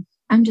don't know.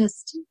 I'm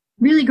just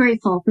really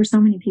grateful for so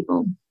many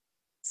people.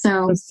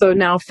 So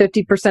now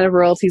 50% of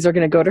royalties are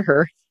going to go to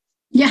her.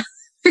 Yeah.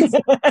 Just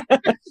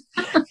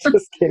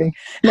kidding.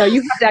 No,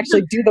 you have to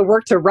actually do the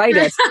work to write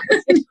it.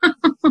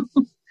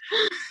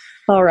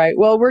 All right.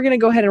 Well, we're going to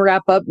go ahead and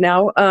wrap up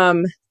now.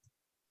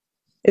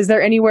 Is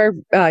there anywhere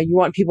you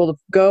want people to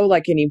go,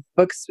 like any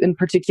books in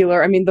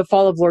particular? I mean, The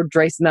Fall of Lord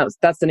Drayson,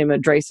 that's the name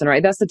of Drayson,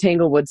 right? That's the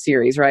Tanglewood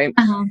series, right?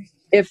 Uh-huh.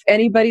 If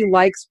anybody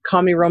likes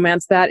comedy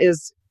romance,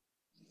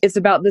 it's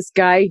about this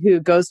guy who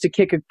goes to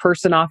kick a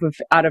person out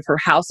of her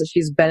house that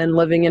she's been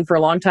living in for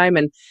a long time.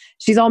 And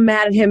she's all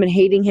mad at him and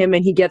hating him.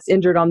 And he gets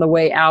injured on the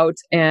way out.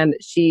 And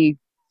she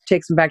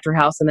takes him back to her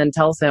house and then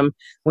tells him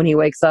when he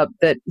wakes up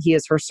that he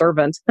is her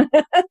servant.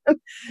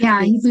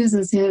 Yeah, he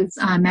loses his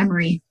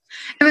memory.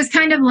 It was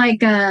kind of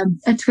like a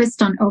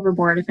twist on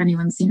Overboard, if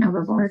anyone's seen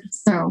Overboard.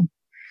 So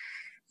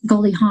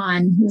Goldie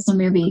Hawn was a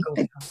movie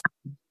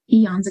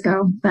eons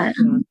ago. But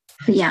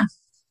yeah.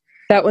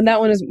 That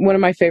one is one of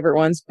my favorite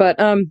ones. But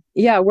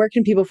where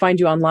can people find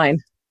you online?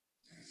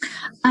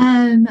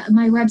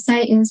 My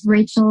website is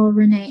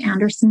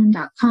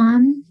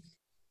rachelreneeanderson.com.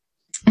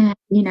 And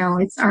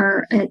it's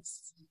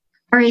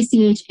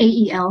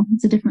RACHAEL.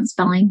 It's a different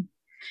spelling.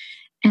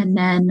 And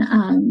then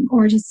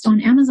or just on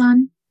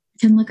Amazon,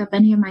 you can look up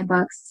any of my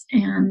books.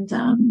 And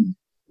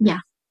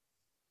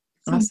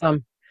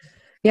Awesome.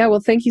 Yeah,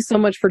 well, thank you so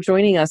much for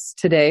joining us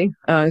today.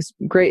 It's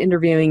great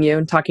interviewing you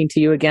and talking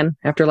to you again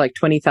after like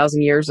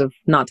 20,000 years of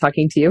not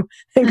talking to you,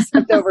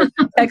 except over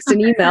text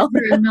and email.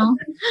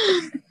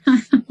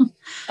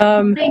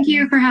 Thank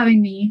you for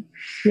having me.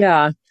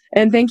 Yeah.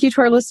 And thank you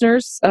to our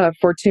listeners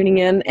for tuning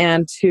in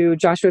and to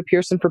Joshua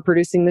Pearson for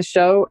producing the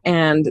show.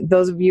 And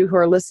those of you who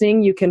are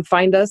listening, you can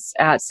find us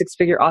at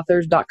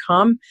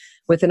sixfigureauthors.com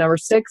with the number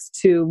 6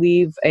 to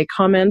leave a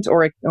comment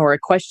or a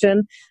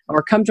question,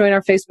 or come join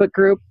our Facebook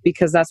group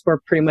because that's where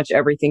pretty much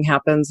everything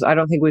happens. I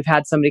don't think we've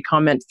had somebody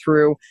comment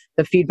through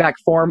the feedback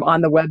form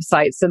on the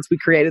website since we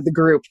created the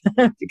group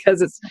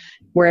because it's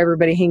where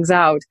everybody hangs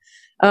out.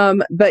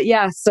 But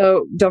yeah,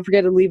 so don't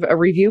forget to leave a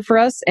review for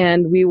us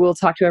and we will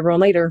talk to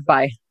everyone later.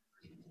 Bye.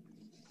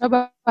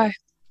 Bye-bye.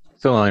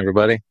 So long,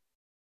 everybody.